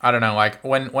 I don't know. Like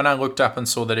when I looked up and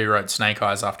saw that he wrote Snake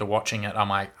Eyes after watching it, I'm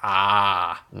like,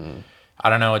 ah. I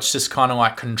don't know. It's just kind of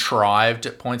like contrived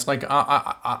at points. Like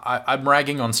I'm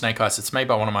ragging on Snake Eyes. It's made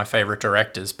by one of my favorite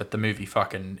directors, but the movie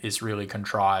fucking is really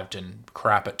contrived and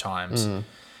crap at times.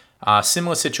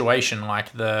 Similar situation.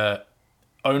 Like the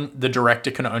director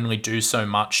can only do so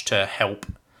much to help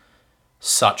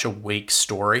such a weak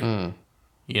story.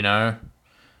 You know.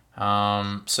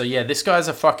 So yeah, this guy's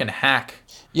a fucking hack.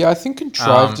 Yeah, I think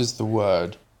contrived is the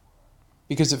word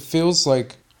because it feels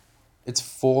like it's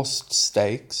forced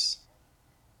stakes.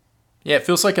 Yeah, it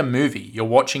feels like a movie. You're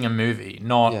watching a movie,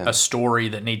 not Yeah. a story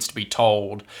that needs to be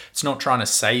told. It's not trying to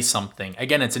say something.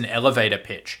 Again, it's an elevator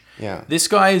pitch. Yeah. This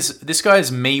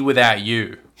guy's me without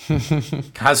you.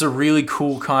 Has a really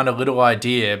cool kind of little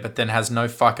idea, but then has no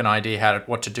fucking idea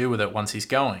what to do with it once he's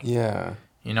going. Yeah.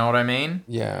 You know what I mean?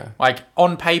 Yeah. Like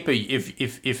on paper,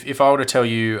 if I were to tell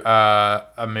you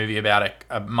a movie about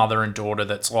a mother and daughter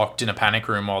that's locked in a panic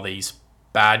room while these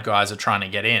bad guys are trying to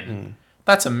get in,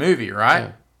 that's a movie, right?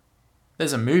 Yeah.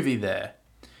 There's a movie there.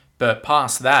 But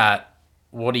past that,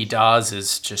 what he does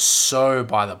is just so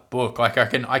by the book. Like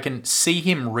I can see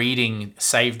him reading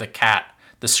Save the Cat,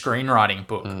 the screenwriting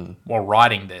book, while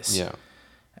writing this. Yeah.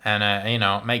 And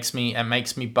it makes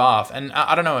me bath. And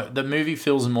I don't know, the movie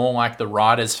feels more like the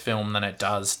writer's film than it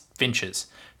does Fincher's.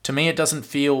 To me, it doesn't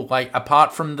feel like,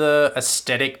 apart from the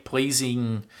aesthetic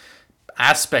pleasing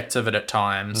aspects of it at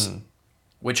times,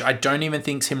 which I don't even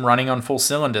think's him running on full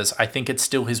cylinders. I think it's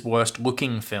still his worst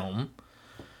looking film.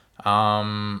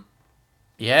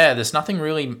 Yeah, there's nothing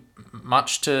really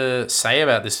much to say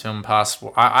about this film past.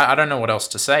 I don't know what else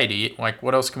to say. Do you? Like,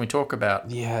 what else can we talk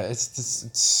about? Yeah, it's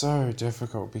so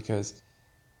difficult because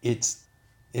it's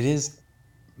it is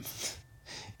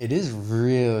it is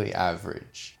really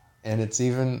average, and it's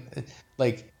even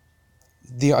like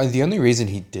the only reason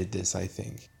he did this, I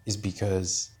think, is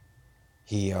because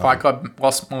Fight Club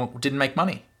didn't make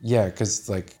money. yeah, because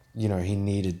like he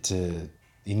needed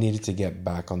to get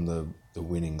back on the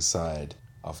winning side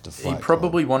after He Fight Club.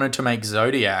 probably wanted to make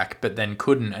Zodiac, but then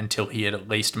couldn't until he had at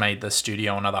least made the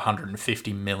studio another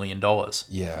 $150 million,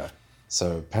 Yeah,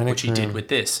 so Panic which he Room, did with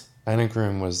this. Panic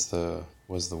Room was the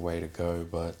way to go,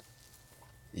 but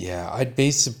yeah, I'd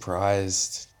be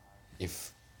surprised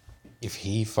if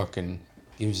he fucking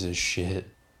gives a shit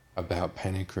about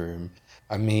Panic Room.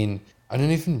 I mean, I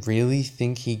don't even really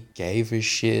think he gave a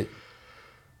shit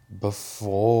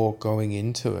before going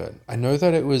into it. I know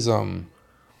that it was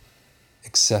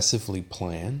excessively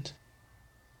planned.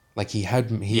 Like he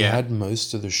had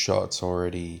most of the shots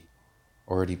already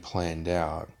planned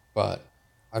out, but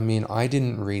I mean, I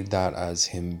didn't read that as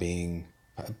him being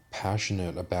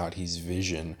passionate about his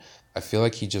vision. I feel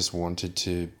like he just wanted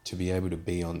to be able to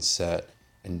be on set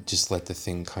and just let the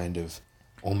thing kind of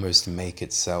almost make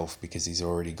itself because he's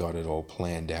already got it all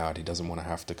planned out. He doesn't want to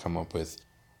have to come up with,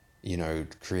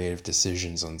 creative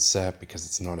decisions on set because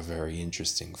it's not a very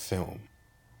interesting film.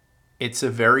 It's a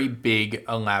very big,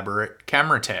 elaborate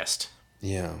camera test.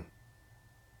 Yeah.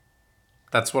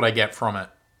 That's what I get from it.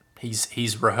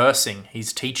 He's rehearsing.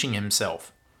 He's teaching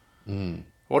himself.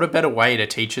 What a better way to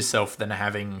teach yourself than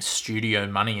having studio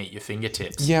money at your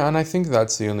fingertips? Yeah, and I think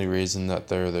that's the only reason that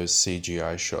there are those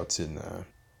CGI shots in there,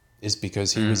 is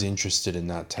because he was interested in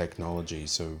that technology,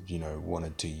 so,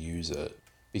 wanted to use it.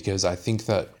 Because I think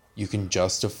that you can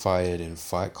justify it in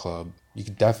Fight Club. You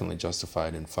could definitely justify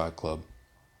it in Fight Club.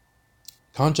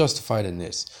 Can't justify it in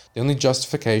this. The only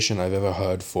justification I've ever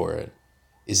heard for it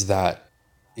is that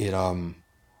it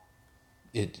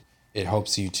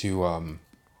helps you to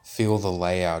feel the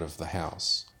layout of the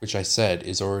house, which I said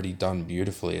is already done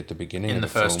beautifully at the beginning of the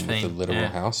first film with the thing, literal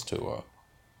yeah. house tour.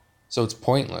 So it's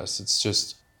pointless. It's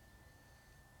just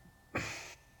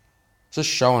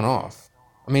showing off.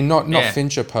 I mean, not Yeah.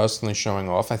 Fincher personally showing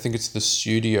off. I think it's the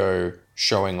studio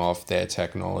showing off their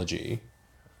technology.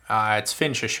 It's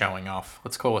Fincher showing off.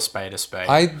 Let's call a spade a spade.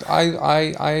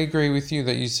 I agree with you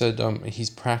that you said he's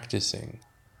practicing.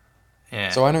 Yeah.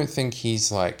 So I don't think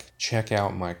he's like, check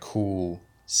out my cool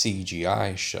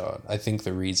CGI shot. I think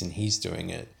the reason he's doing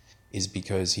it is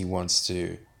because he wants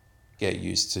to get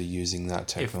used to using that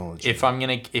technology.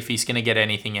 If he's gonna get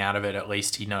anything out of it, at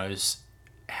least he knows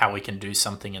how he can do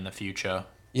something in the future.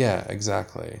 Yeah,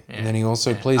 exactly. Yeah. And then he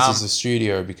also Yeah. pleases the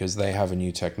studio because they have a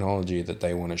new technology that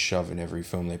they want to shove in every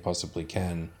film they possibly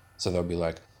can. So they'll be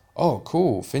like, "Oh,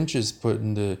 cool! Fincher's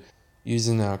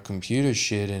using our computer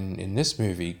shit in this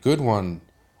movie. Good one.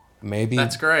 That's Maybe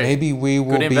great. maybe we Good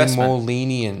will be investment. more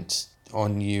lenient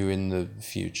on you in the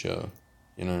future."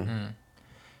 You know.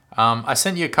 I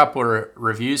sent you a couple of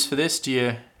reviews for this. Do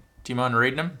you mind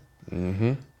reading them?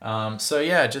 Mm-hmm. So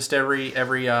yeah, just every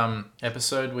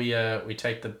episode we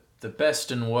take the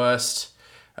best and worst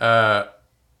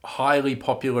highly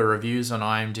popular reviews on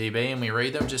IMDb and we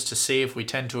read them just to see if we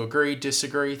tend to agree,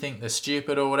 disagree, think they're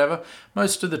stupid or whatever.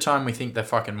 Most of the time we think they're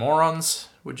fucking morons,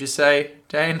 would you say,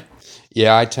 Dane?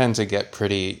 Yeah, I tend to get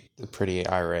pretty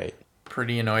irate.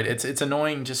 Pretty annoyed. It's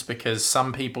annoying just because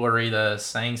some people are either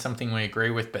saying something we agree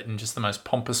with but in just the most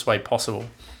pompous way possible,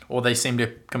 or they seem to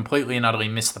completely and utterly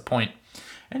miss the point.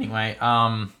 Anyway,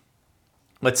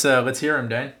 let's hear him,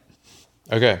 Dane.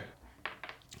 Okay.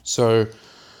 So,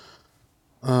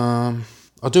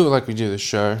 I'll do it like we do the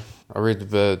show. I'll read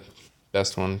the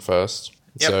best one first.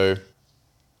 Yep. So,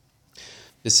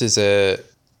 this is a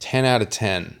 10 out of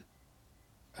 10.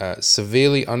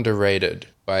 Severely underrated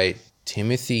by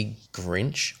Timothy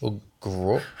Grinch or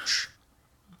Grouch?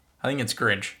 I think it's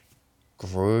Grinch.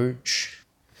 Grouch.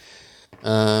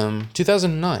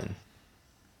 2009.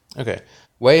 Okay.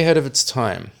 Way ahead of its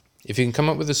time. If you can come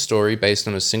up with a story based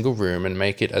on a single room and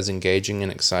make it as engaging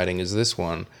and exciting as this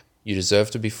one, you deserve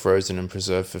to be frozen and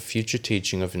preserved for future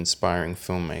teaching of inspiring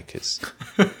filmmakers.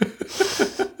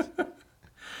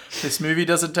 This movie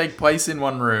doesn't take place in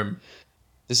one room.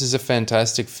 This is a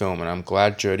fantastic film, and I'm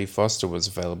glad Jodie Foster was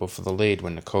available for the lead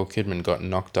when Nicole Kidman got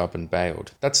knocked up and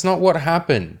bailed. That's not what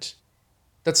happened.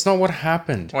 That's not what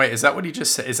happened. Wait, is that what he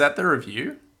just said? Is that the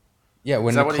review? Yeah,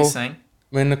 Is that what he's saying?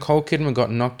 when Nicole Kidman got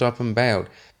knocked up and bailed.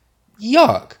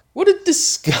 Yuck! What a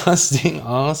disgusting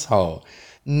asshole.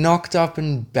 Knocked up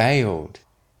and bailed.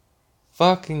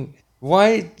 Fucking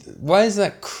why does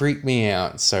that creep me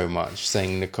out so much?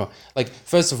 Saying Nicole, like,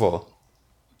 first of all,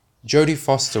 Jodie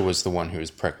Foster was the one who was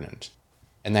pregnant,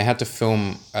 and they had to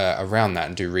film around that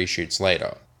and do reshoots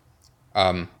later.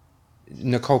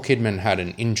 Nicole Kidman had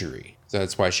an injury, so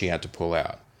that's why she had to pull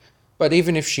out. But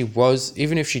even if she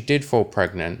did fall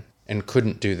pregnant and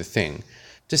couldn't do the thing,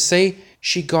 to say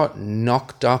she got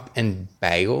knocked up and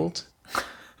bailed,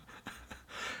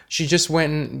 she just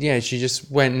went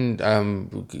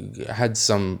and had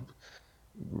some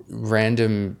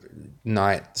random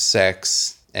night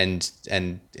sex and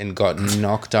got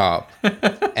knocked up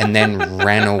and then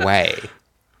ran away.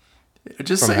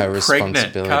 Just from say her pregnant. Can't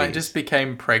it responsibilities. just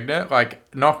became pregnant?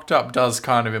 Like, knocked up does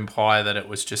kind of imply that it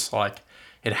was just like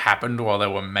it happened while they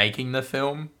were making the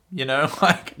film, you know?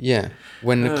 Like, Yeah,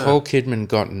 when Nicole Kidman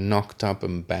got knocked up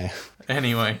and bailed.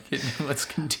 anyway, let's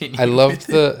continue. I loved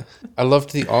the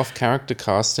off-character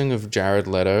casting of Jared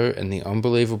Leto and the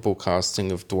unbelievable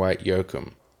casting of Dwight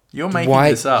Yoakam. You're making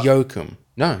Dwight this up. Yoakam.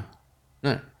 No.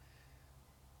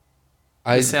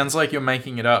 It sounds like you're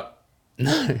making it up.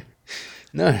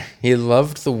 No, he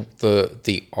loved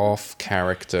the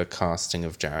off-character casting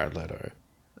of Jared Leto.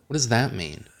 What does that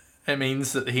mean? It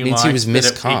means that he Means he was likes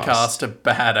that miscast. he cast a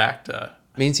bad actor.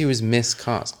 It means he was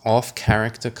miscast.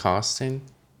 Off-character casting?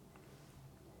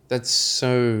 That's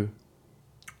so...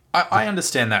 I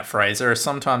understand that phrase. There are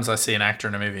sometimes I see an actor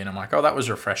in a movie and I'm like, oh, that was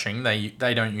refreshing. They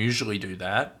don't usually do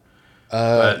that.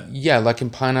 Yeah, like in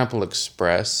Pineapple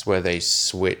Express, where they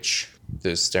switch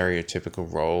the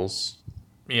stereotypical roles.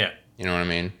 Yeah. You know what I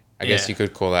mean? I guess Yeah. you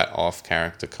could call that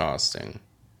off-character casting.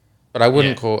 But I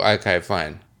wouldn't Yeah. call... Okay,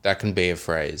 fine. That can be a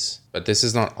phrase. But this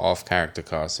is not off-character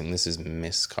casting. This is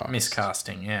miscast.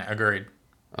 Miscasting. Yeah, agreed.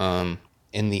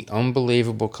 In the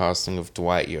unbelievable casting of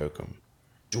Dwight Yoakam.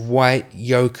 Dwight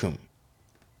Yoakam.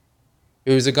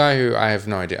 It was a guy who I have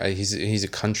no idea. He's a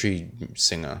country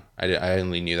singer. I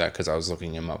only knew that because I was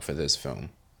looking him up for this film.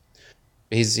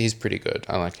 He's pretty good.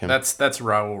 I like him. That's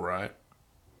Raoul, right?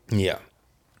 Yeah.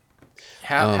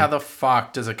 How the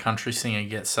fuck does a country singer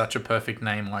get such a perfect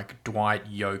name like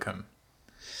Dwight Yoakam?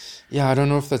 Yeah, I don't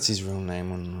know if that's his real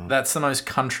name or not. That's the most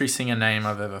country singer name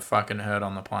I've ever fucking heard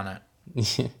on the planet.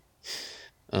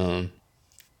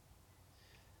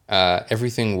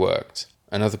 Everything Worked.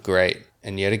 Another great,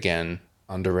 and yet again,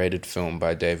 underrated film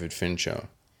by David Fincher.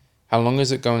 How long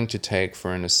is it going to take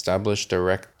for an established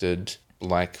directed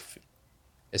like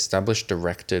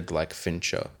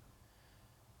Fincher?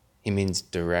 He means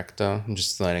director. I'm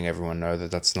just letting everyone know that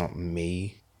that's not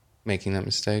me making that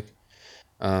mistake.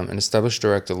 An established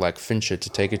director like Fincher to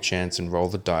take a chance and roll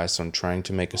the dice on trying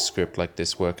to make a script like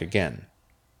this work again.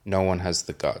 No one has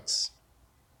the guts.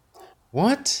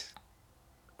 What?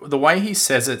 the way he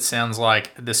says it sounds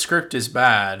like the script is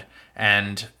bad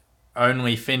and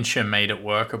only Fincher made it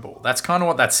workable. That's kind of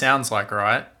what that sounds like,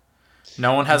 right?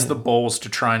 No one has the balls to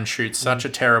try and shoot such a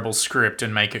terrible script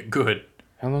and make it good.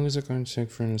 How long is it going to take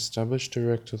for an established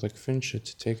director like Fincher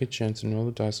to take a chance and roll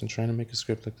the dice and trying to make a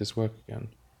script like this work again?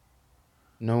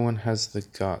 No one has the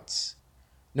guts.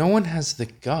 No one has the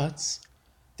guts?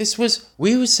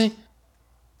 We were saying,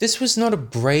 this was not a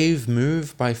brave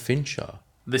move by Fincher.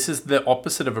 This is the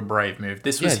opposite of a brave move.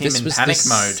 This was him in panic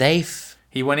mode. Safe.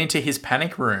 He went into his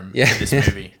panic room for this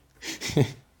movie.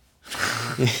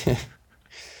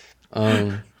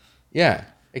 Yeah,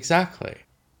 exactly.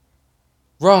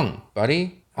 Wrong,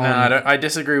 buddy. No, I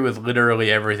disagree with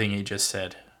literally everything he just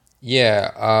said.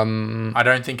 Yeah, I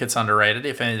don't think it's underrated.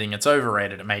 If anything, it's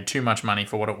overrated. It made too much money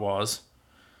for what it was.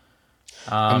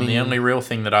 The only real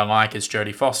thing that I like is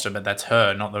Jodie Foster, but that's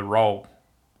her, not the role.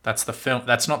 That's the film.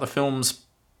 That's not the film's.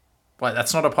 Like,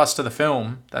 that's not a plus to the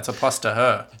film. That's a plus to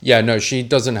her. Yeah, no, she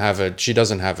doesn't have a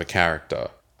character,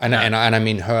 and I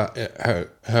mean her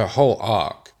whole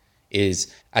arc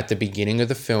is at the beginning of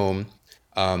the film.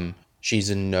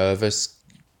 She's a nervous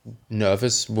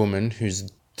woman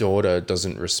whose daughter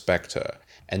doesn't respect her,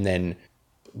 and then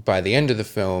by the end of the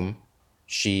film,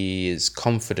 she is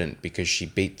confident because she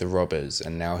beat the robbers,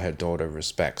 and now her daughter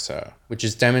respects her, which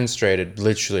is demonstrated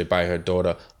literally by her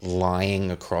daughter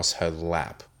lying across her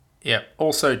lap. Yeah.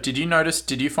 Also, did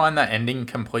you find that ending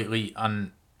completely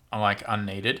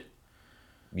unneeded?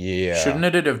 Yeah. Shouldn't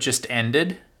it have just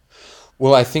ended?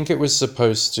 Well, I think it was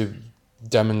supposed to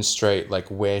demonstrate like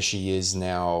where she is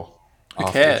now. Who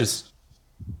cares?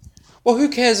 Well, who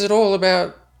cares at all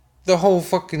about the whole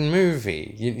fucking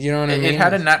movie? You know what I mean? It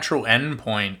had a natural end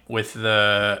point with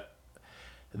them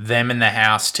in the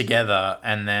house together,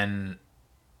 and then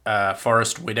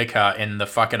Forrest Whitaker in the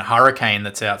fucking hurricane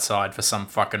that's outside for some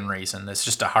fucking reason. There's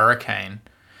just a hurricane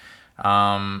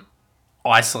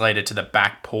isolated to the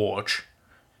back porch.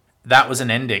 That was an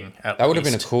ending. That would have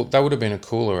been a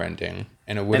cooler ending,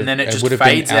 and it would have. And then it just would have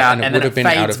fades been out, and it would have been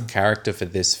out of character for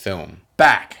this film.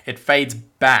 It fades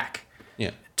back.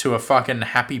 Yeah. To a fucking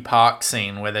happy park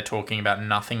scene where they're talking about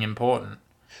nothing important.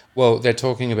 Well, they're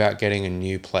talking about getting a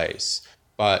new place,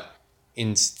 but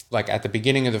at the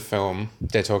beginning of the film,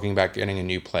 they're talking about getting a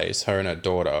new place, her and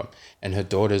her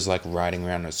daughter's like riding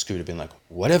around on a scooter being like,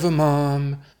 "Whatever,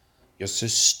 Mom, you're so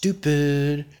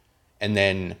stupid." And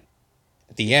then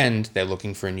at the end, they're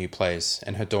looking for a new place,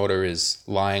 and her daughter is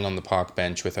lying on the park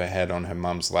bench with her head on her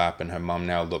mum's lap, and her mum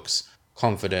now looks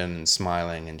confident and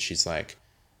smiling, and she's like,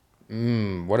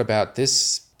 what about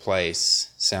this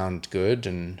place? Sound good?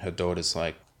 And her daughter's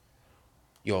like,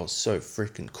 "You're so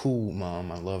freaking cool, Mom.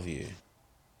 I love you."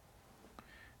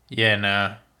 Yeah,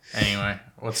 no. Anyway,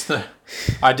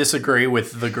 I disagree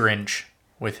with The Grinch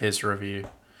with his review.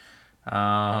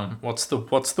 What's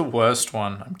the worst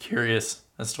one? I'm curious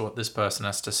as to what this person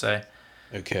has to say.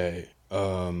 Okay.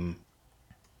 The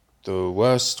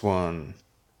worst one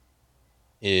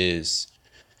is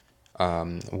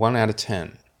 1 out of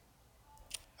 10.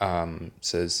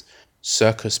 Says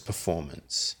Circus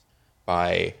Performance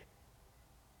by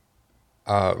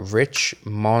Rich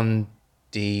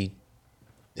Mondi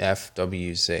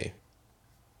FWZ.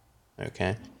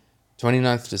 Okay.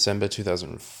 29th December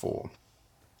 2004.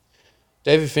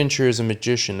 David Fincher is a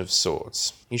magician of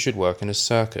sorts. He should work in a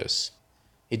circus.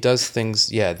 He does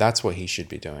things... Yeah, that's what he should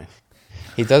be doing.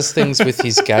 He does things with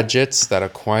his gadgets that are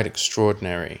quite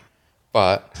extraordinary,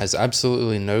 but has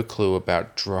absolutely no clue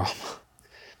about drama.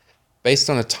 Based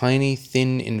on a tiny,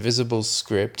 thin, invisible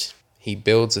script, he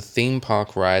builds a theme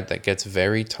park ride that gets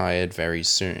very tired very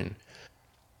soon.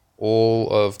 All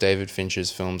of David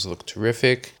Fincher's films look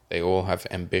terrific. They all have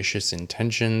ambitious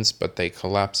intentions, but they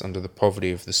collapse under the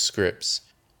poverty of the scripts.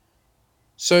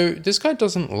 So this guy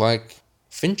doesn't like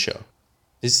Fincher.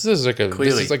 This is like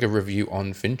a review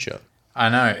on Fincher. I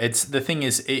know. The thing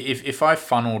is, if I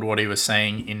funneled what he was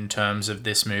saying in terms of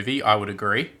this movie, I would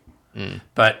agree.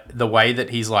 But the way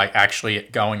that he's like actually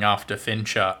going after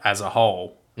Fincher as a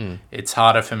whole, it's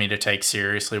harder for me to take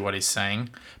seriously what he's saying.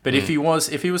 But if he was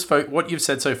what you've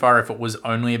said so far, if it was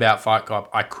only about Fight Club,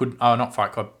 not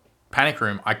Fight Club, Panic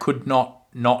Room, I could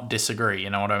not disagree. You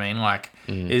know what I mean? Like,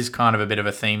 it is kind of a bit of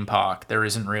a theme park. There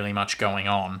isn't really much going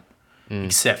on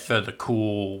except for the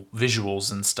cool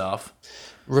visuals and stuff.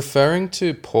 Referring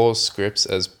to poor scripts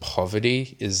as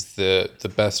poverty is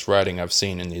the best writing I've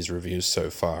seen in these reviews so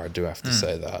far. I do have to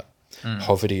say that.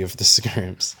 Poverty of the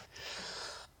scripts.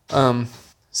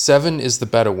 7 is the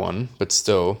better one, but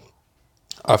still,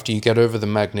 after you get over the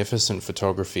magnificent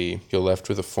photography, you're left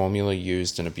with a formula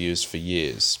used and abused for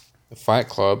years. The Fight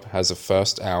Club has a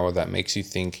first hour that makes you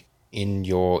think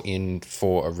you're in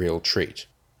for a real treat.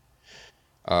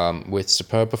 With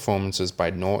superb performances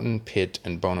by Norton, Pitt,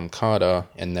 and Bonham Carter,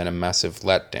 and then a massive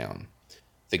letdown.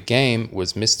 The game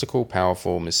was mystical,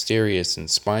 powerful, mysterious, and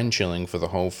spine-chilling for the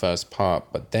whole first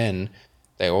part, but then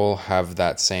they all have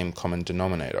that same common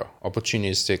denominator: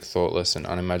 opportunistic, thoughtless, and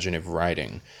unimaginative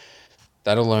writing.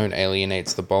 That alone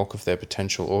alienates the bulk of their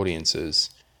potential audiences.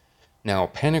 Now,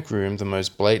 Panic Room, the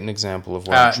most blatant example of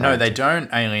what I'm trying No, they don't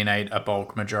alienate a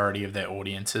bulk majority of their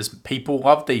audiences. People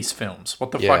love these films. What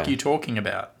the fuck are you talking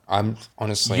about? I'm not,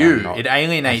 it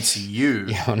alienates you.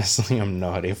 Yeah, honestly, I'm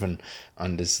not even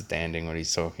understanding what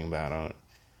he's talking about.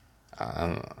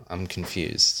 I'm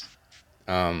confused.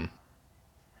 Now,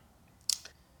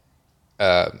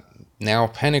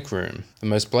 Panic Room, the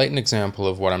most blatant example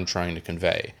of what I'm trying to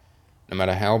convey. No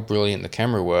matter how brilliant the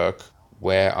camera work,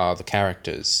 where are the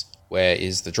characters? Where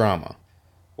is the drama?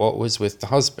 What was with the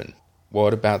husband?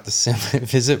 What about the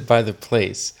visit by the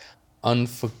police?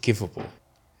 Unforgivable.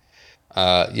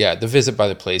 The visit by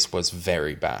the police was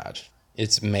very bad.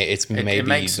 It makes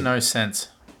no sense.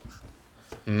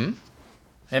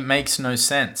 It makes no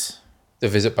sense. The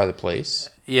visit by the police?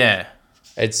 Yeah.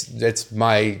 It's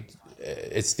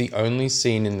the only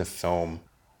scene in the film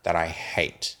that I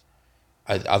hate.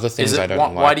 Other things I don't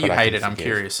like. Why do you hate it? I'm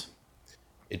curious.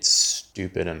 It's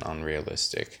stupid and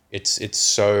unrealistic. It's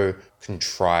so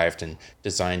contrived and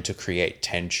designed to create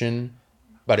tension,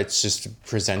 but it's just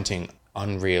presenting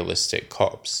unrealistic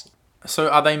cops. So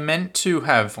are they meant to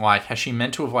have, has she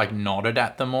meant to have, nodded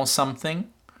at them or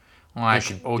something?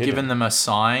 Or given them a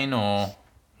sign or,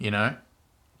 No,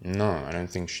 I don't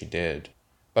think she did.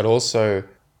 But also,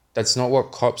 that's not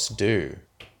what cops do.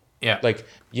 Yeah.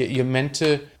 You're meant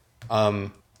to...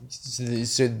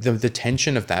 So the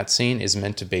tension of that scene is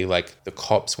meant to be the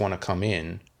cops want to come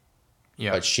in,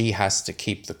 but she has to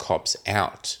keep the cops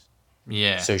out.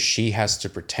 Yeah. So she has to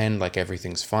pretend like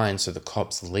everything's fine so the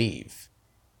cops leave.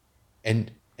 And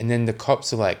then the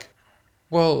cops are like,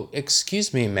 well,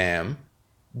 excuse me, ma'am,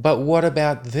 but what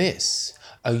about this?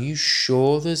 Are you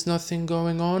sure there's nothing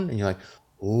going on? And you're like,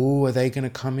 oh, are they going to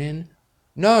come in?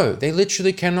 No, they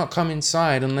literally cannot come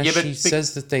inside unless she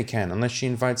says that they can, unless she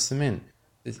invites them in.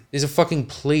 There's a fucking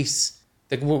police.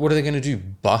 What are they going to do?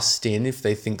 Bust in if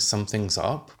they think something's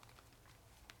up?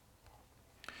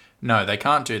 No, they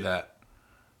can't do that.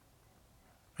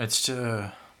 It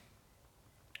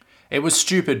was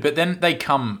stupid, but then they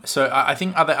come. So I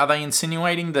think are they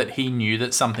insinuating that he knew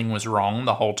that something was wrong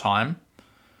the whole time,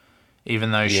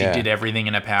 even though she did everything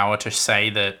in her power to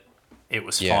say that it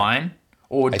was fine,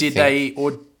 or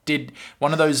did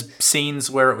one of those scenes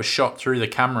where it was shot through the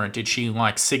camera, did she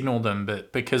signal them,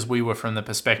 but because we were from the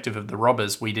perspective of the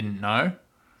robbers, we didn't know?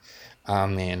 Oh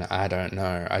man, I don't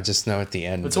know. I just know at the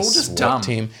end it's all just dumb.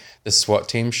 The SWAT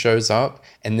team shows up,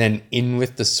 and then in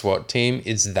with the SWAT team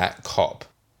is that cop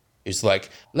who's like,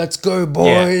 "Let's go,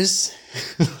 boys."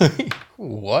 Yeah.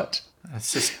 What?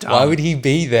 That's just dumb. Why would he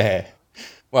be there?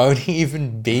 Why would he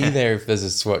even be there if there's a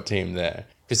SWAT team there?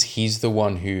 Because he's the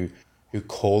one who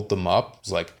called them up.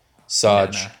 It's like,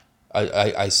 Sarge,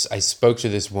 I spoke to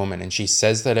this woman and she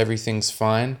says that everything's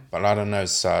fine, but I don't know,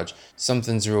 Sarge.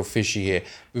 Something's real fishy here.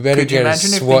 We better get a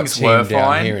SWAT team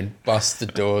down here and bust the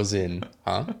doors in.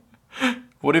 Huh?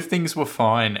 What if things were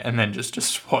fine and then just a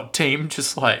SWAT team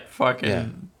just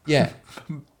fucking... Yeah.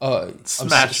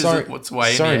 smashes what's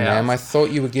way in Sorry, your ma'am. house. I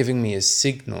thought you were giving me a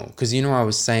signal. Because, I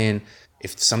was saying...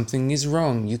 If something is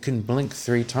wrong, you can blink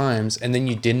 3 times, and then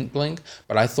you didn't blink.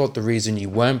 But I thought the reason you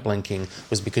weren't blinking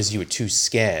was because you were too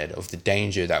scared of the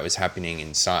danger that was happening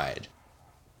inside.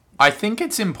 I think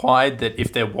it's implied that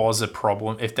if there wasn't a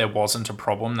problem,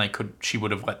 she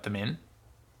would have let them in.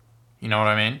 You know what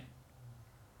I mean?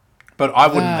 But I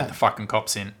wouldn't let the fucking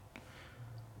cops in.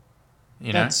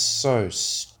 That's so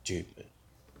stupid.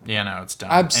 Yeah, no, it's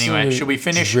dumb. Absolute anyway, should we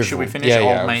finish? drivel. Should we finish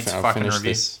Old Mate's I'll fucking finish review?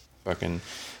 This fucking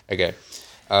okay.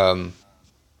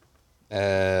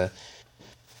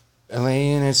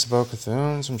 Elaine, it's about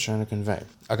Thrones. I'm trying to convey.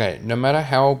 Okay, no matter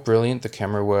how brilliant the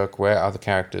camera work, where are the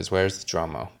characters? Where is the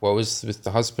drama? What was with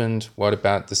the husband? What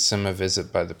about the summer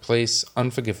visit by the police?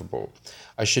 Unforgivable.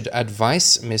 I should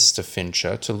advise Mr.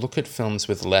 Fincher to look at films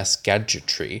with less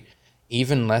gadgetry,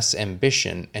 even less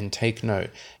ambition, and take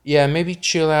note. Yeah, maybe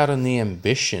chill out on the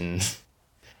ambition.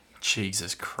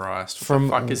 Jesus Christ. What the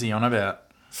fuck is he on about?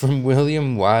 From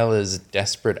William Wyler's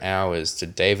Desperate Hours to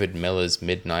David Miller's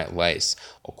Midnight Lace,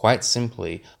 or quite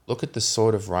simply, look at the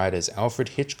sort of writers Alfred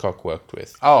Hitchcock worked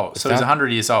with. Oh, so he's 100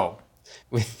 years old.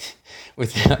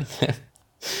 Without them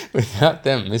Without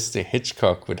them, Mr.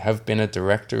 Hitchcock would have been a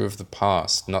director of the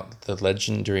past, not the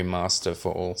legendary master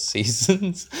for all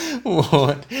seasons.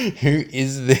 What? Who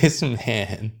is this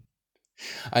man?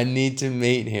 I need to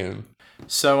meet him.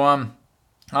 So,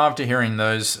 after hearing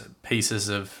those pieces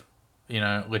of,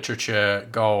 literature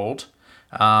gold,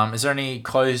 is there any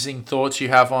closing thoughts you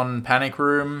have on Panic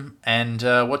Room? And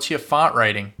what's your fart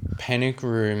rating? Panic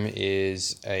Room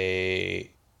is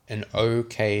an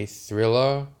okay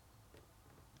thriller.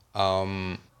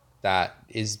 That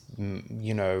is,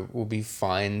 will be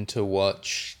fine to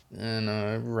watch on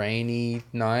a rainy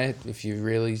night if you're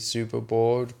really super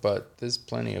bored, but there's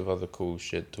plenty of other cool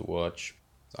shit to watch.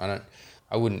 I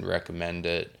wouldn't recommend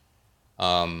it.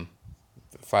 5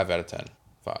 out of 10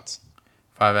 farts.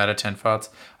 5 out of 10 farts.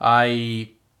 I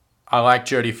like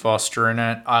Jodie Foster in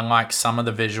it. I like some of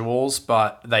the visuals,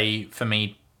 but they, for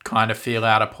me, kind of feel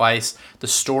out of place. The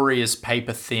story is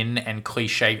paper thin and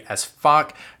cliche as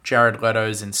fuck. Jared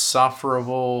Leto's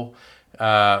insufferable.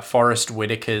 Forrest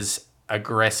Whitaker's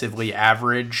aggressively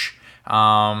average.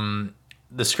 The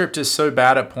script is so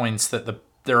bad at points that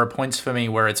there are points for me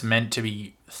where it's meant to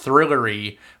be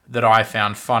thrillery that I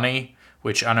found funny,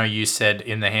 which I know you said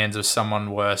in the hands of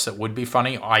someone worse it would be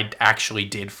funny. I actually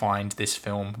did find this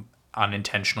film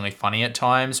unintentionally funny at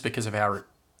times because of how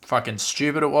fucking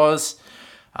stupid it was.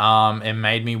 It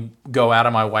made me go out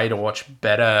of my way to watch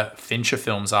better Fincher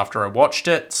films after I watched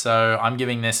it. So I'm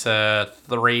giving this a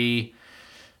 3.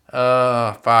 3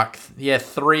 out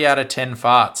of 10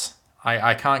 farts.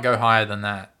 I can't go higher than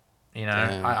that.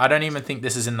 I don't even think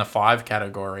this is in the 5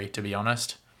 category, to be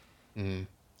honest.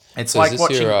 It's So like is this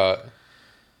watching. your,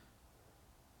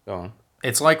 go on.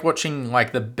 It's like watching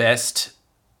like the best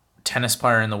tennis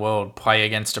player in the world play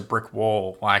against a brick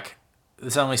wall. Like,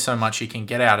 there's only so much you can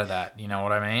get out of that. You know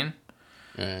what I mean?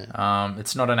 Yeah.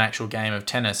 It's not an actual game of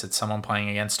tennis. It's someone playing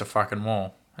against a fucking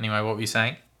wall. Anyway, what were you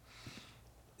saying?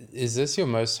 Is this your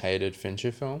most hated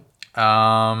Fincher film?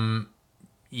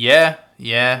 Yeah,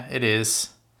 it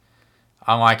is.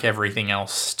 I like everything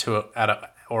else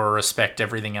or respect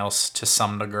everything else to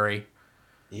some degree.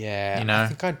 Yeah, I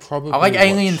think I'd probably I like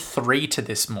Alien watch... 3 to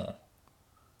this more.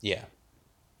 Yeah.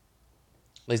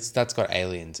 At least that's got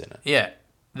aliens in it. Yeah.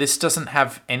 This doesn't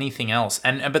have anything else.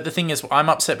 But the thing is, I'm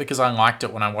upset because I liked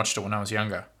it when I watched it when I was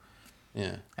younger.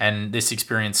 Yeah. And this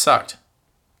experience sucked.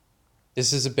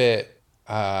 This is a bit...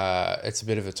 it's a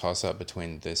bit of a toss-up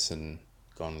between this and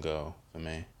Gone Girl for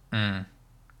me.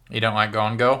 You don't like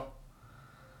Gone Girl?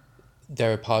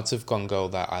 There are parts of Gone Girl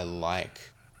that I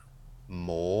like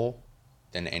more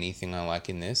than anything I like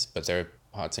in this, but there are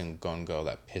parts in Gone Girl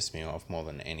that piss me off more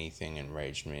than anything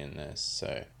enraged me in this.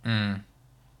 So...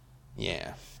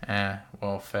 Yeah. Yeah,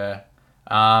 well, fair.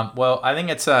 Well, I think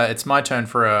it's my turn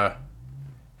for a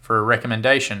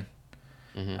recommendation.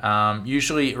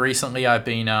 Usually, recently, I've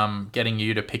been getting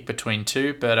you to pick between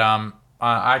 2, but I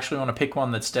actually want to pick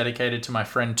one that's dedicated to my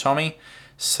friend Tommy.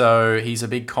 So he's a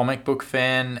big comic book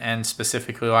fan and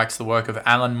specifically likes the work of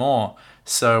Alan Moore.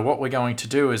 So what we're going to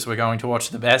do is we're going to watch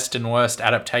the best and worst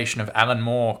adaptation of Alan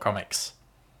Moore comics.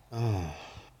 Oh.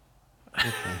 Okay.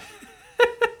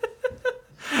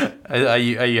 Are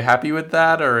you happy with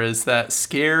that, or is that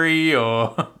scary,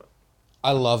 or?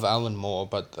 I love Alan Moore,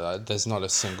 but there's not a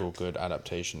single good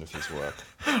adaptation of his work.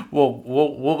 Well,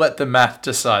 we'll let the math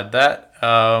decide that.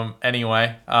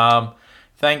 Anyway,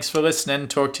 thanks for listening.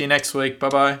 Talk to you next week.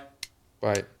 Bye-bye.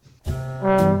 Bye.